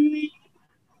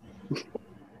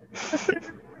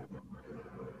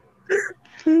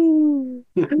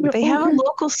 They have a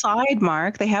local side,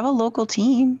 Mark. They have a local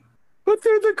team. But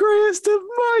they're the greatest of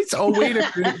minds. Oh, wait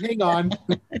a minute. Hang on.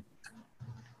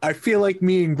 I feel like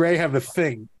me and Gray have a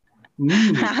thing.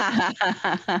 Yeah.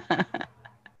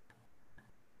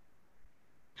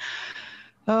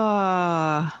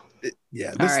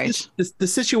 The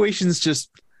situation's just,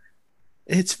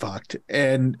 it's fucked.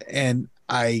 And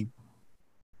I,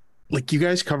 like, you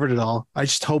guys covered it all. I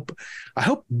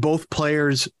hope both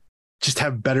players just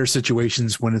have better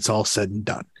situations when it's all said and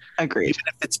done. Agreed. Even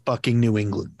if it's fucking New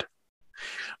England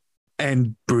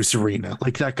and Bruce Arena.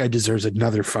 Like, that guy deserves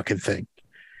another fucking thing.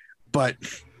 But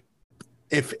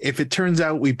if it turns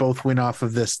out we both win off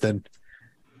of this, then,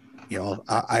 you know,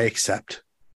 I accept.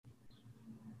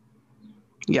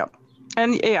 Yep.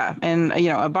 And yeah, and you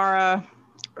know, Ibarra,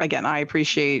 again, I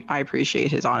appreciate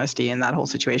his honesty in that whole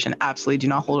situation. Absolutely do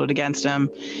not hold it against him.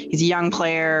 He's a young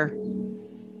player.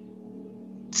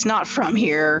 It's not from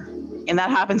here. And that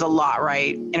happens a lot,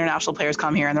 right? International players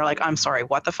come here and they're like, I'm sorry,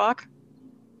 what the fuck?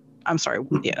 I'm sorry,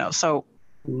 you know. So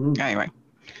anyway.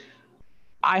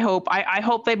 I hope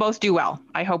they both do well.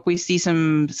 I hope we see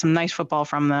some nice football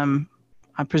from them.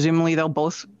 Presumably they'll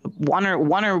both one or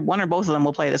both of them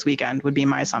will play this weekend, would be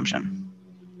my assumption.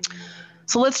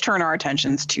 So let's turn our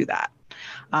attentions to that.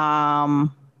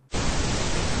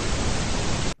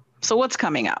 So what's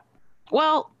coming up?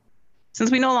 Well, since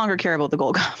we no longer care about the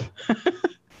Gold Cup,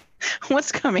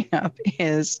 what's coming up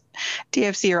is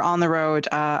TFC are on the road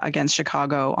against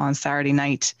Chicago on Saturday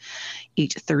night,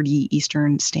 8:30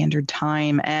 Eastern Standard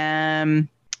Time.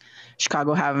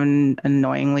 Chicago have an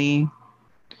annoyingly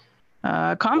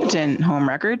competent home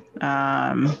record,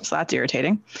 so that's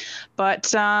irritating. But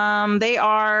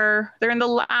they're in the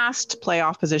last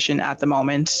playoff position at the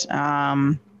moment,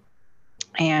 and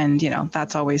you know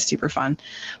that's always super fun.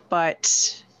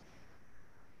 But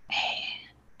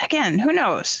again, who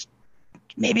knows?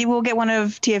 Maybe we'll get one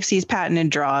of TFC's patented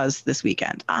draws this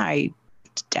weekend. I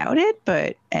doubt it,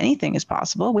 but anything is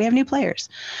possible. We have new players.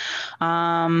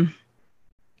 I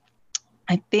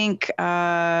think,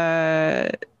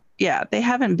 they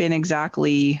haven't been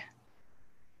exactly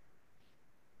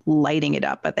lighting it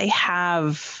up, but they've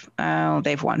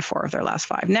won 4 of their last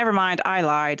 5. Never mind, I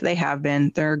lied. They have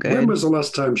been. They're good. When was the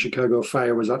last time Chicago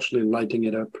Fire was actually lighting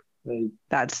it up?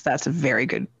 That's a very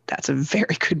good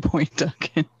point,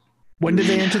 Duncan. When did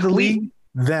they enter the league?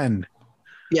 Then.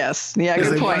 Yes. Yeah, good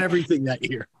point. They point. won everything that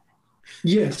year.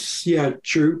 Yes. Yeah,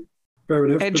 true. Fair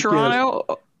enough. And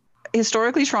Toronto,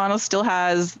 historically, Toronto still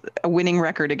has a winning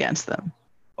record against them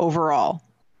overall.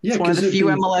 Yeah, it's one of the few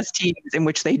MLS teams in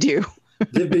which they do.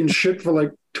 They've been shit for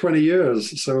like 20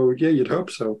 years. So, yeah, you'd hope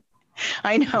so.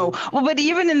 I know. Well, but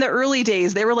even in the early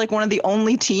days, they were like one of the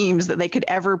only teams that they could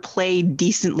ever play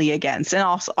decently against. And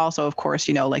also, of course,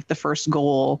 you know, like the first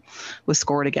goal was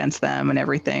scored against them and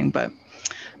everything. But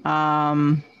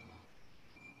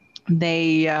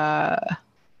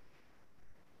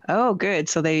good.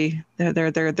 So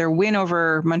their win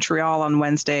over Montreal on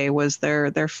Wednesday was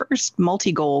their first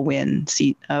multi-goal win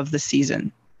of the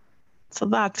season. So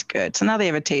that's good. So now they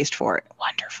have a taste for it.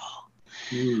 Wonderful.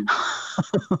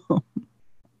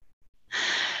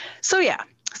 So yeah,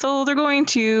 so they're going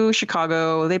to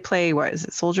Chicago. They play, what is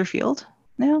it, Soldier Field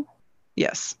now?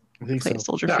 Yes, I think play so.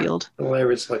 Soldier Field.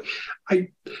 Hilariously,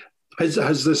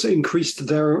 has this increased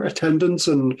their attendance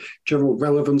and general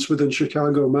relevance within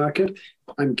Chicago market?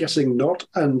 I'm guessing not,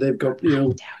 and they've got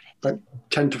like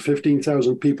 10 to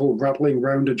 15,000 people rattling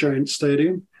around a giant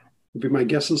stadium. Would be my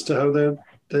guess as to how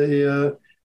their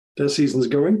season's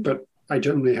going, but I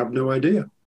generally have no idea.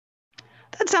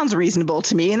 That sounds reasonable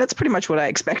to me, and that's pretty much what I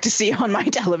expect to see on my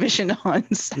television on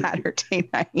Saturday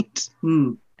night.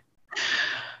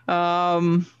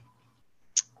 But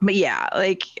yeah,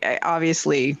 like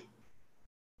obviously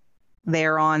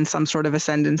they're on some sort of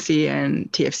ascendancy, and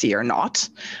TFC are not.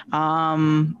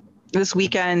 This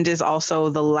weekend is also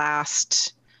the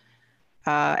last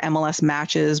MLS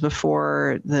matches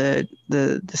before the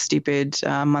stupid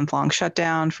month-long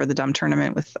shutdown for the dumb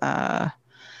tournament with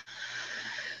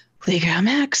Liga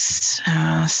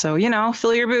MX. So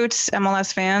fill your boots,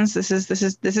 MLS fans. This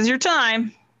is your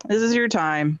time. This is your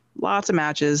time. Lots of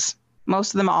matches.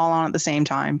 Most of them all on at the same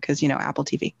time because Apple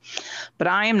TV. But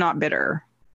I am not bitter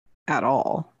at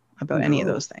all about any of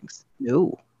those things.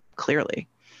 No, clearly.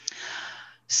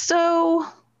 So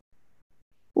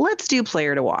let's do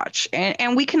player to watch.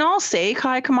 And we can all say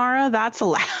Kai Kamara, that's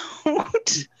allowed.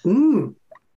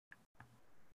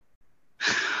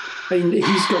 I mean,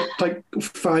 he's got like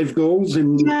 5 goals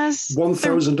in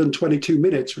 1,022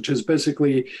 minutes, which is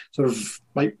basically sort of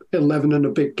like 11 in a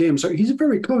big game. So he's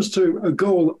very close to a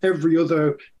goal every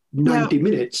other 90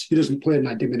 minutes. He doesn't play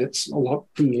 90 minutes a lot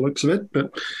from the looks of it,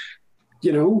 but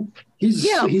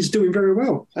he's doing very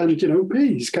well. And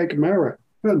hey, he's Kai Kamara.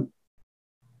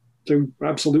 So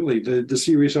absolutely, the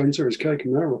serious answer is Kai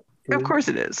Kamara. Of course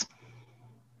it is.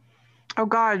 Oh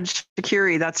God,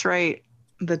 Shaqiri, that's right.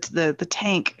 The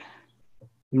tank.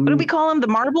 What did we call him? The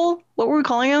marble? What were we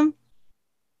calling him?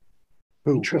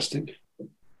 Interesting.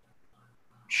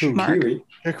 Shaqiri,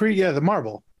 yeah, the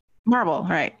marble. Marble,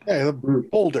 right. Yeah, the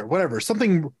boulder, whatever.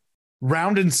 Something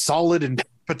round and solid and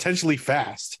potentially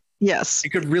fast. Yes. It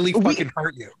could really fucking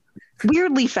hurt you.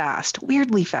 Weirdly fast.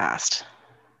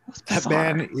 That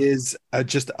man is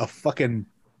just a fucking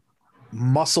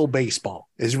muscle baseball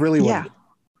is really what it is.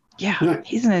 Yeah,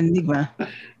 he's an enigma.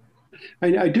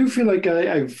 I do feel like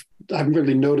I haven't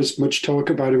really noticed much talk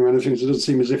about him or anything. So it doesn't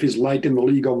seem as if he's lighting the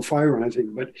league on fire or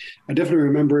anything. But I definitely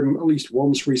remember him at least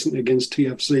once recently against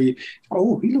TFC.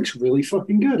 Oh, he looks really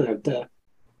fucking good out there.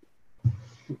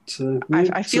 But,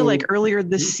 I feel like earlier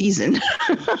this season.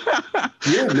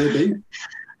 Yeah, maybe.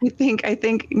 I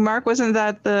think Mark, wasn't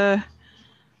that the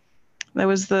we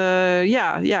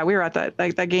were at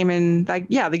that game in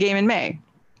the game in May.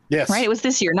 Yes. Right? It was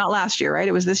this year, not last year, right?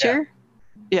 It was this year?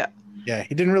 Yeah. Yeah,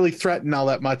 he didn't really threaten all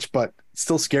that much, but it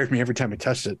still scared me every time he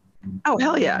touched it. Oh,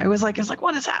 hell yeah. It was like,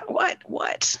 what is that?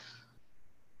 What?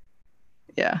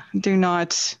 Yeah, do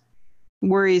not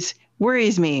worries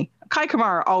me. Kai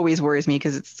Kamara always worries me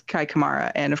because it's Kai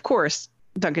Kamara. And of course,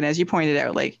 Duncan, as you pointed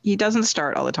out, like, he doesn't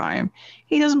start all the time.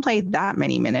 He doesn't play that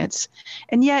many minutes.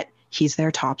 And yet he's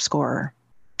their top scorer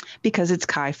because it's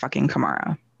Kai fucking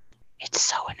Kamara. It's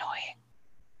so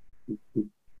annoying.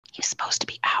 He's supposed to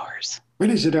be ours. When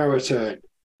is it our turn?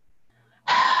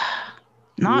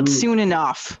 Not soon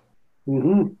enough.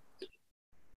 Mm-hmm.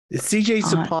 Is CJ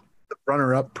Sapong the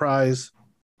runner-up prize?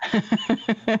 I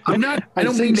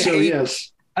don't mean to hate.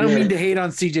 Yes. I don't mean to hate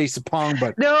on CJ Sapong,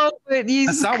 but no, but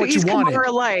that's not what you wanted.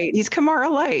 Kamara light. He's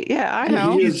Kamara light. Yeah, I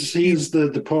know. He's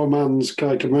the poor man's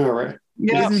Kai Kamara.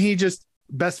 Yeah. Isn't he just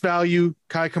best value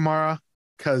Kai Kamara?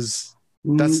 Because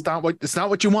it's not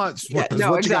what you want.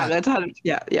 No, exactly. That's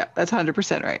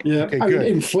 100% right. Yeah, okay, good.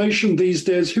 Inflation these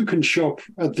days. Who can shop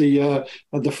at the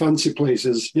fancy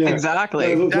places? Yeah,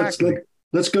 exactly.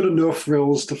 Let's go to North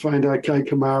Frills to find out Kai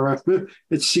Kamara.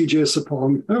 It's CJ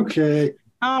Sapong. Okay.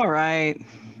 All right.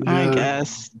 Yeah. I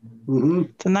guess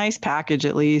it's a nice package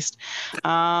at least.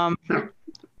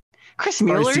 Chris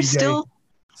Mueller's still.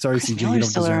 Sorry, Chris CJ. Mueller's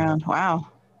still around. Wow.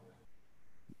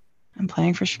 I'm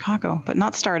playing for Chicago, but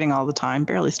not starting all the time,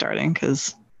 barely starting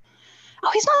because,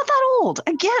 he's not that old.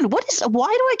 Again, why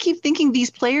do I keep thinking these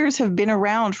players have been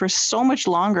around for so much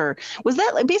longer? Was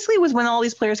that basically when all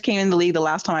these players came in the league the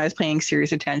last time I was paying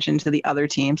serious attention to the other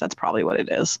teams? That's probably what it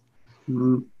is.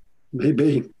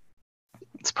 Maybe.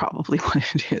 It's probably what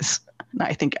it is.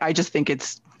 I just think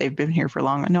they've been here for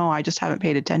long. No, I just haven't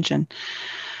paid attention.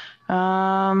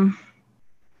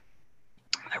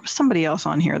 There was somebody else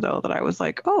on here, though, that I was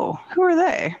like, oh, who are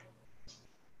they?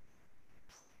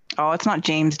 Oh, it's not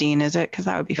James Dean, is it? Because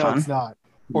that would be fun. No, it's not.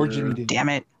 Or Jimmy Dean. Damn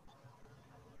it.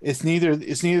 It's neither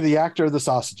the actor or the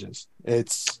sausages.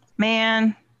 It's...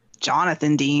 Man,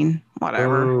 Jonathan Dean,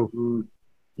 whatever. Oh,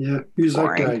 yeah, who's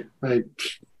boring. That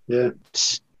guy?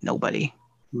 Nobody.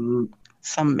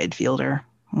 Some midfielder,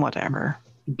 whatever.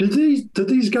 Did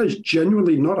these guys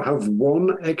genuinely not have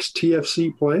one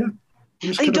ex-TFC player?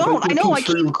 They don't. I know.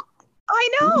 I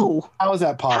know. How is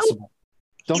that possible?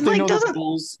 Don't they know the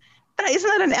rules? Isn't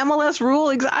that an MLS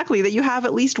rule exactly that you have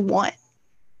at least one?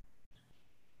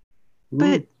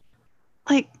 But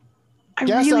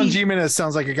Gaston Jimenez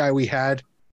sounds like a guy we had.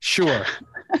 Sure.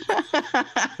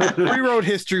 Rewrote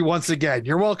history once again.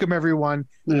 You're welcome, everyone.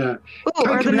 Yeah.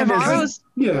 Are the Navarros?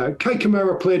 Yeah, Kai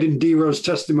Kamara played in D-Rose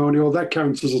testimonial. That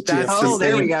counts as a TFC. Oh,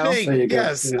 there we go. There you go.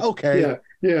 Yes. Yeah. Okay.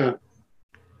 Yeah.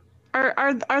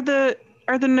 Are the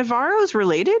Navarros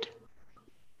related?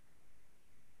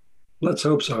 Let's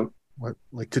hope so. What,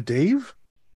 like to Dave?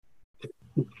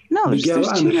 No,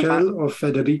 Miguel Angel or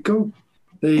Federico.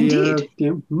 Indeed.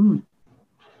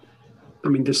 I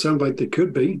mean, they sound like they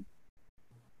could be.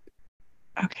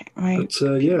 Okay, wait. But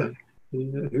who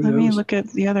Let me look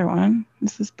at the other one.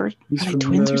 Is this are they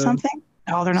twins or something?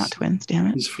 Oh, they're not twins. Damn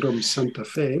it. He's from Santa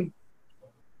Fe.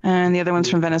 And the other one's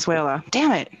from Venezuela.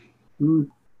 Damn it.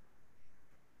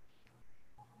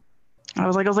 I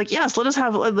was like, yes, let us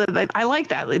have. I like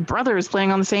that. Brothers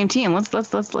playing on the same team.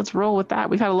 Let's roll with that.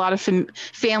 We've had a lot of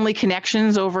family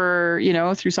connections over,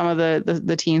 through some of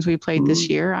the teams we played this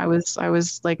year. I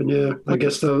was like, yeah, I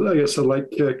guess I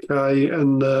like Kai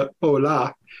and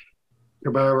Ola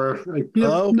Kamara.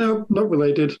 Hello? No, not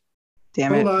related.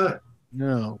 Damn it. Hola.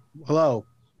 No. Hello.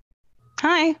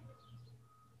 Hi.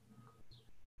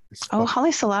 Oh,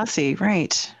 Haile Selassie,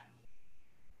 right.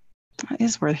 That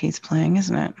is where he's playing,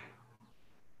 isn't it?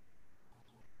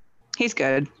 He's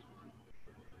good.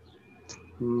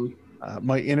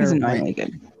 My inner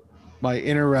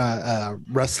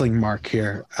wrestling mark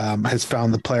here has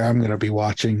found the player I'm going to be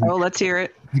watching. Oh, let's hear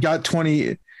it. He got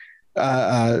 20.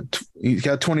 He's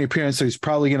got 20 appearances, so he's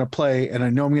probably going to play. And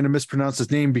I know I'm going to mispronounce his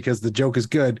name because the joke is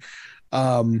good.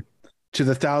 To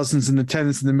the thousands in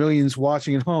attendance and the millions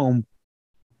watching at home,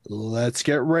 let's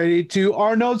get ready to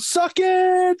Arnold suck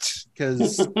it,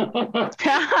 because I've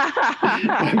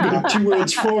got 2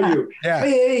 words for you. Yeah.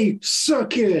 Hey,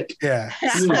 suck it. Yeah,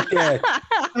 suck it.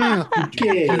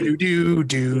 Okay. Do.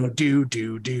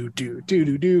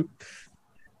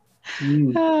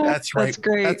 That's right. That's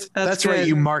great. That's right.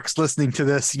 You marks listening to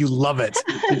this, you love it.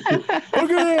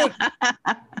 Okay.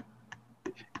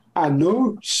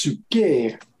 Ano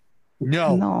suke.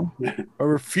 No. I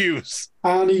refuse.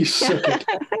 Ani suck it.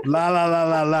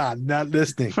 La. Not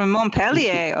listening. From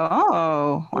Montpellier.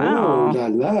 Oh, wow. Oh, la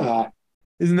la.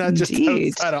 Isn't that just Indeed.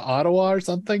 outside of Ottawa or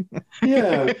something?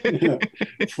 Yeah.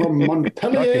 From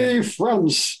Montpellier,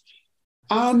 France.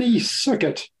 Ani suck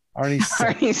it. Arnie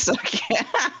suck it.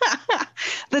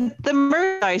 The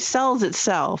merchandise sells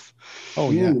itself. Oh,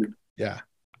 yeah. Yeah.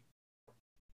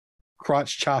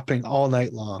 Crotch chopping all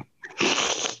night long.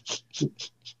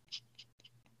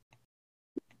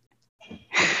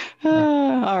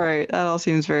 All right. That all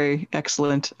seems very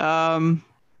excellent. All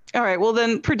right. Well,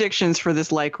 then predictions for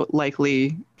this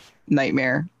likely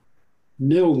nightmare.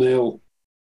 0-0.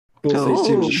 Both these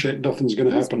teams are shit. Nothing's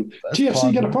going to happen.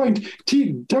 TFC get a point.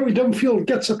 Terry Dunfield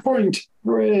gets a point.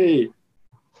 Hooray.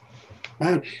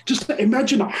 Man, just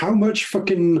imagine how much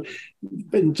fucking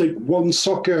in like one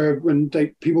soccer when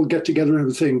like people get together and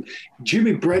everything.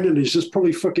 Jimmy Brennan is just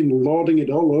probably fucking lauding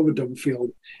it all over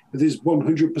Dunfield with his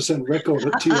 100% record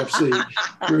at TFC.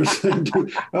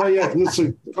 Oh yeah,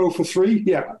 listen, 0 for 3.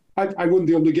 Yeah, I won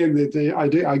the only game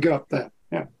that I got there.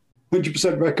 Yeah,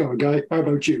 100% record, guy. How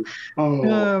about you?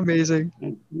 Oh, amazing.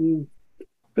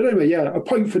 But anyway, yeah, a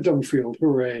point for Dunfield.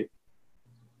 Hooray.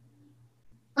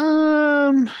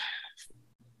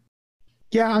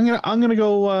 Yeah, I'm gonna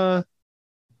go.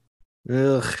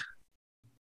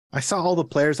 I saw all the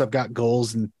players have got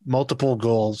goals and multiple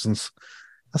goals, and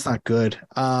that's not good.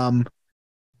 My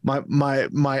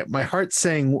heart's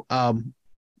saying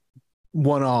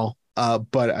 1-1,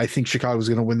 but I think Chicago's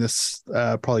gonna win this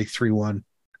probably 3-1.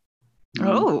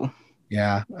 Oh,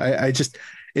 yeah. I just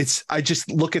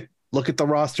look at the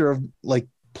roster of like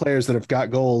players that have got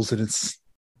goals, and it's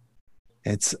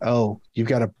you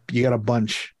got a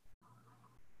bunch.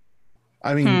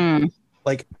 I mean,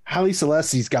 like Haile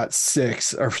Selassie's got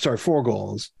 4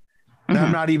 goals. And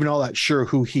I'm not even all that sure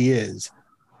who he is.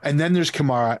 And then there's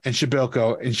Kamara and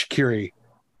Shabilko and Shaqiri.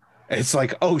 It's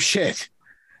like, oh shit.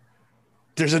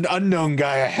 There's an unknown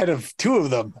guy ahead of 2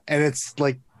 of them. And it's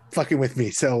like fucking with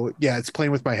me. So yeah, it's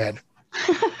playing with my head.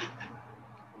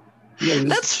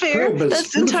 That's fair.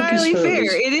 That's entirely fair.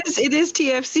 It is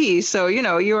TFC. So,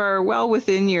 you are well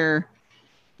within your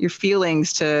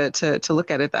feelings to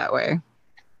look at it that way.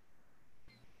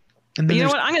 And but you know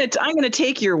what? I'm gonna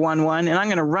take your 1-1 and I'm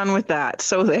gonna run with that.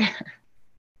 So there.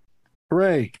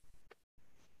 Hooray.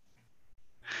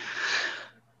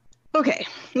 Okay.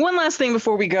 One last thing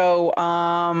before we go,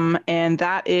 and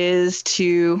that is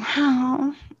to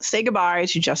say goodbye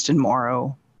to Justin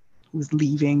Morrow, who's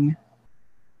leaving.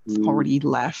 He's already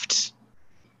left.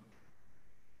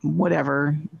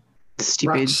 Whatever.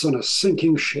 Stupid. Rats on a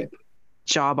sinking ship.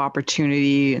 Job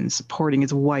opportunity and supporting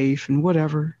his wife and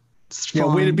whatever.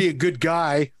 Yeah, way to be a good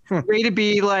guy. Way to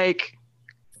be like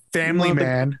family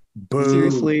man. Boom.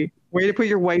 Seriously. Way to put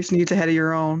your wife's needs ahead of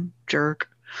your own, jerk.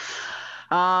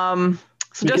 So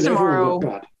Justin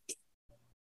Morrow.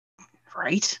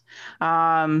 Right.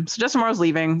 So Justin Morrow's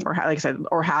leaving, or like I said,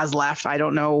 or has left. I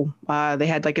don't know. They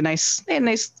had a nice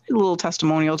little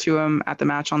testimonial to him at the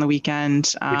match on the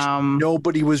weekend. Which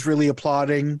nobody was really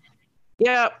applauding.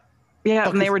 Yeah. Yeah,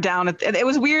 and they were down it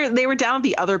was weird. They were down at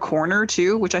the other corner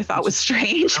too, which I thought was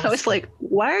strange. I was like,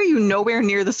 why are you nowhere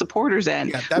near the supporters end?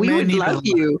 Yeah, we would love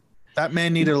you. That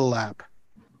man needed a lap.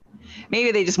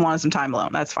 Maybe they just wanted some time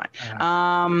alone. That's fine.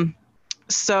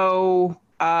 So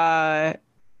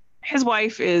his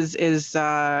wife is his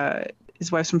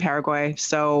wife's from Paraguay,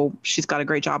 so she's got a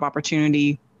great job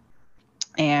opportunity,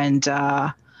 and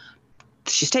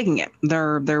she's taking it.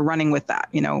 They're running with that.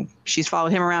 She's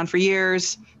followed him around for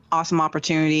years. Awesome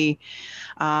opportunity.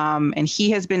 And he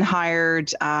has been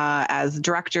hired as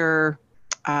director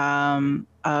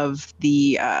of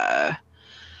the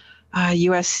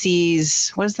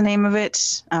USC's, what is the name of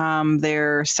it?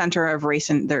 Their Center of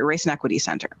their Race and Equity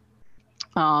Center.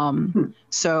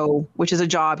 So, which is a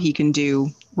job he can do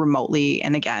remotely.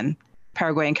 And again,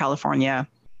 Paraguay and California,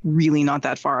 really not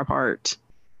that far apart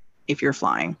if you're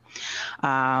flying.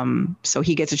 So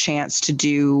he gets a chance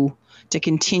to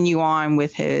continue on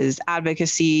with his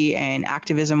advocacy and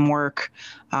activism work.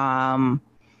 And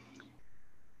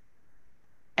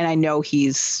I know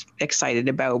he's excited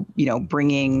about,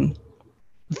 bringing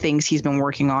things he's been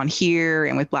working on here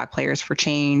and with Black Players for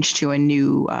Change to a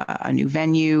new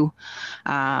venue.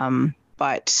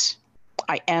 But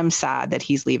I am sad that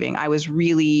he's leaving. I was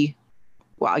really,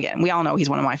 well, again, we all know he's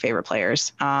one of my favorite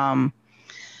players. And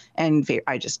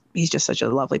he's just such a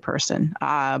lovely person.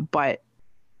 But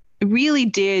it really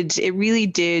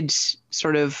did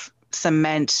sort of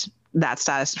cement that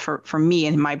status for me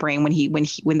in my brain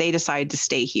when they decided to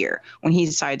stay here, when he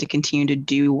decided to continue to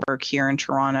do work here in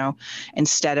Toronto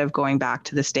instead of going back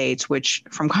to the States, which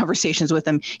from conversations with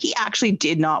him, he actually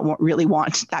did not really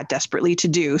want that desperately to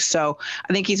do. So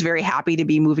I think he's very happy to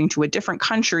be moving to a different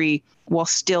country while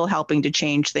still helping to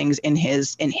change things in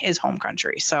his home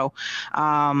country. So,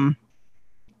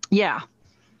 yeah,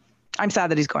 I'm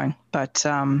sad that he's going, but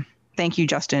thank you,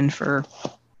 Justin, for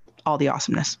all the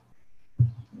awesomeness.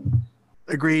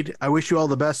 Agreed. I wish you all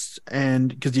the best, and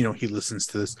because he listens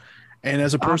to this. And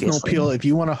as a personal appeal, if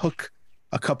you want to hook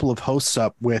a couple of hosts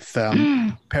up with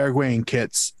Paraguayan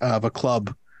kits of a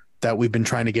club that we've been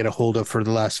trying to get a hold of for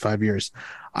the last 5 years,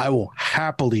 I will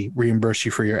happily reimburse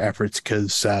you for your efforts,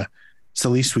 because it's the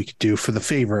least we could do for the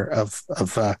favor of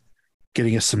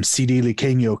getting us some CD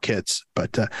Liqueño kits.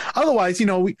 But otherwise,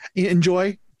 we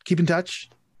enjoy, keep in touch.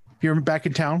 If you're back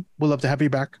in town, we'd love to have you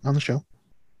back on the show.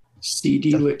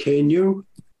 CD Liqueño?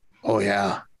 Oh,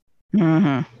 yeah.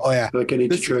 Mm-hmm. Oh, yeah. Like I need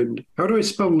to trend. How do I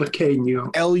spell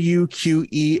Liqueño?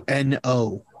 Luqueno.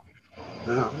 Oh,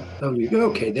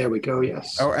 okay, there we go,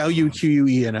 yes. Or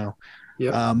Luqueno.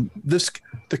 Yeah.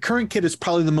 The current kit is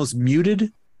probably the most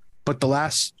muted, but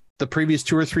the previous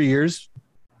 2 or 3 years,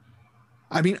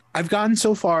 I mean, I've gotten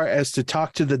so far as to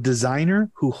talk to the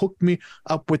designer who hooked me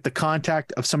up with the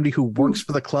contact of somebody who works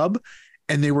for the club,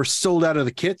 and they were sold out of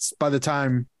the kits by the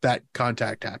time that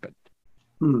contact happened.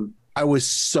 I was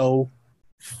so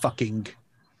fucking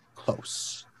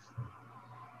close.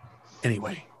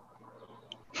 Anyway.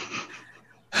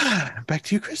 Back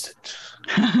to you, Kristin.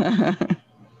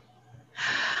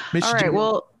 All right,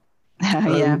 well,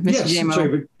 Mr. J-Mo.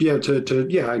 Sorry,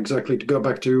 exactly. To go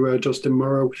back to Justin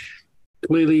Morrow,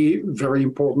 clearly very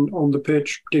important on the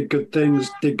pitch, did good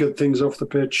things off the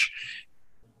pitch.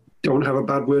 Don't have a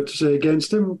bad word to say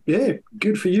against him. Yeah,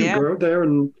 good for you. Go out there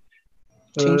and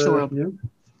change the world. Yeah.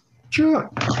 Sure.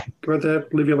 Go out there,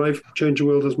 live your life, change the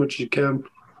world as much as you can.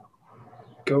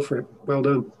 Go for it. Well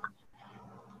done.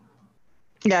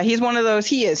 Yeah, he's one of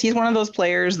those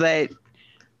players that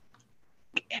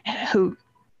who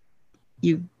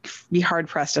you'd be hard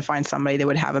pressed to find somebody that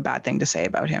would have a bad thing to say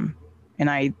about him.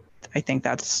 And I think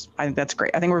that's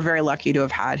great. I think we're very lucky to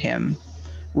have had him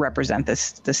represent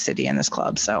this city and this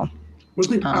club. So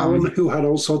wasn't it Alan who had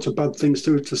all sorts of bad things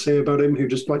to say about him, who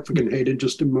just fucking hated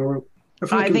Justin Morrow?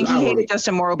 I think he hated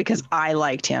Justin Morrow because I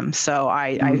liked him. So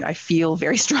I feel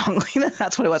very strongly that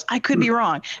that's what it was. I could be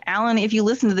wrong. Alan, if you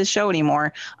listen to this show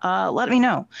anymore, let me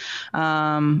know,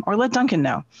 or let Duncan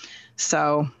know.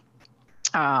 So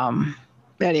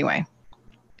anyway,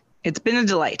 it's been a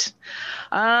delight.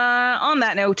 On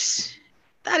that note,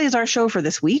 that is our show for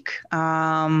this week.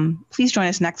 Please join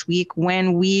us next week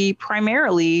when we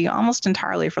primarily, almost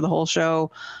entirely for the whole show,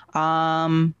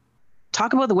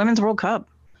 talk about the Women's World Cup.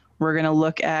 We're going to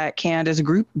look at Canada's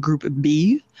Group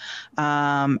B,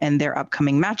 and their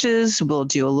upcoming matches. We'll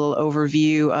do a little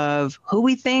overview of who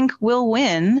we think will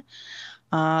win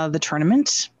the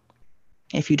tournament.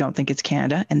 If you don't think it's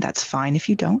Canada, and that's fine if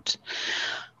you don't.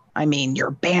 I mean,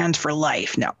 you're banned for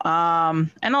life. No.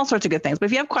 And all sorts of good things. But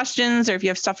if you have questions or if you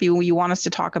have stuff you want us to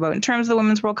talk about in terms of the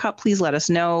Women's World Cup, please let us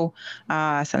know.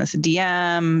 Send us a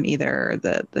DM, either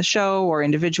the show or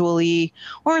individually,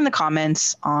 or in the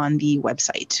comments on the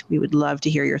website. We would love to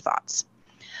hear your thoughts.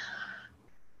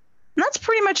 And that's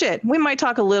pretty much it. We might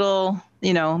talk a little,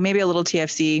 maybe a little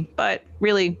TFC, but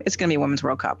really it's going to be Women's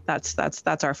World Cup.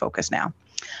 That's our focus now.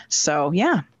 So,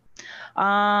 yeah.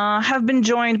 Have been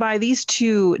joined by these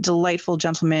two delightful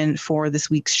gentlemen for this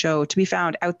week's show, to be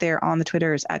found out there on the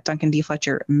Twitters at Duncan D.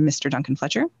 Fletcher, Mr. Duncan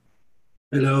Fletcher.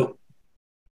 Hello.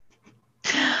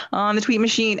 On the tweet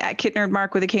machine at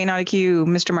KitNerdMark with a K, not a Q,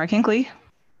 Mr. Mark Hinckley.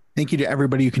 Thank you to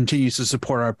everybody who continues to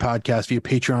support our podcast via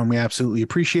Patreon. We absolutely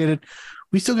appreciate it.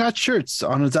 We still got shirts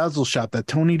on a Zazzle shop that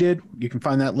Tony did. You can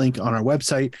find that link on our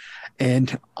website.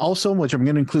 And also, which I'm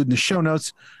going to include in the show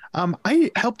notes,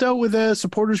 I helped out with a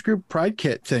supporters group pride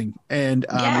kit thing, and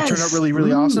it turned out really,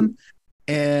 really awesome.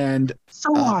 And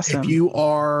so awesome. If you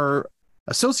are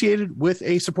associated with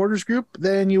a supporters group,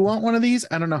 then you want one of these.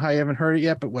 I don't know how you haven't heard it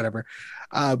yet, but whatever.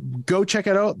 Go check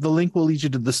it out. The link will lead you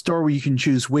to the store where you can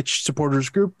choose which supporters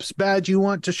group's badge you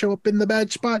want to show up in the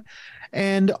badge spot.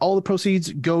 And all the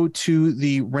proceeds go to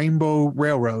the Rainbow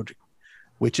Railroad,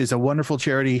 which is a wonderful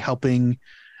charity helping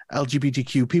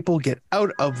LGBTQ people get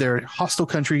out of their hostile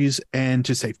countries and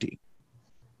to safety.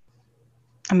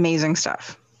 Amazing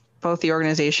stuff. Both the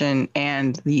organization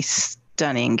and the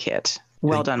stunning kit.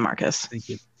 Well done, Marcus. Thank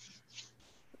you.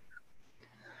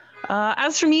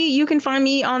 As for me, you can find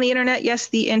me on the internet. Yes,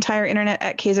 the entire internet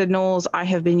at KZ Knowles. I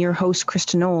have been your host,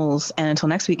 Kristin Knowles. And until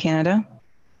next week, Canada,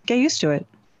 get used to it.